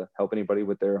love to help anybody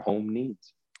with their home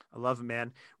needs. I love it,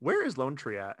 man. Where is Lone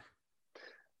Tree at?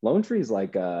 Lone Tree is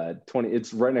like 20.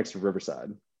 It's right next to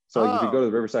Riverside. So if you go to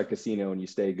the Riverside Casino and you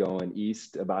stay going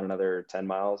east about another 10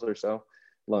 miles or so,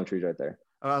 Lone Tree's right there.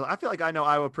 I feel like I know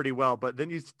Iowa pretty well, but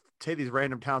then you say these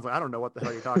random towns, like I don't know what the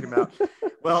hell you're talking about.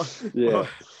 Well,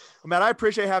 Matt, I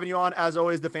appreciate having you on. As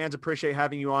always, the fans appreciate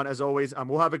having you on. As always,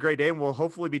 we'll have a great day, and we'll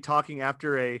hopefully be talking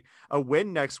after a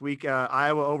win next week,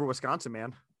 Iowa over Wisconsin,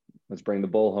 man. Let's bring the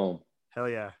bull home. Hell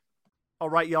yeah. All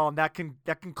right, y'all, and that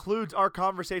concludes our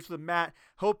conversation with Matt.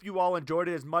 Hope you all enjoyed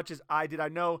it as much as I did. I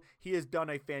know he has done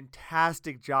a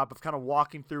fantastic job of kind of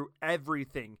walking through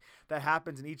everything that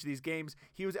happens in each of these games.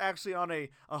 He was actually on a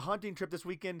hunting trip this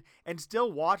weekend and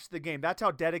still watched the game. That's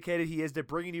how dedicated he is to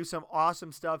bringing you some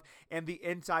awesome stuff and the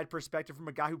inside perspective from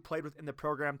a guy who played within the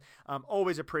program.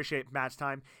 Always appreciate Matt's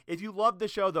time. If you love the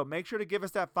show, though, make sure to give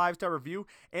us that 5-star review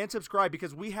and subscribe,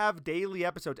 because we have daily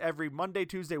episodes every Monday,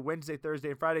 Tuesday, Wednesday,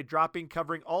 Thursday, and Friday dropping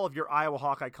covering all of your Iowa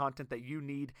Hawkeye content that you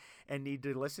need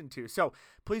to listen to. So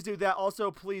please do that.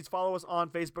 Also, please follow us on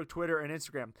Facebook, Twitter, and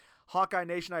Instagram. Hawkeye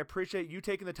Nation, I appreciate you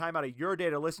taking the time out of your day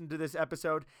to listen to this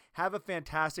episode. Have a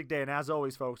fantastic day. And as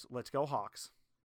always, folks, let's go Hawks.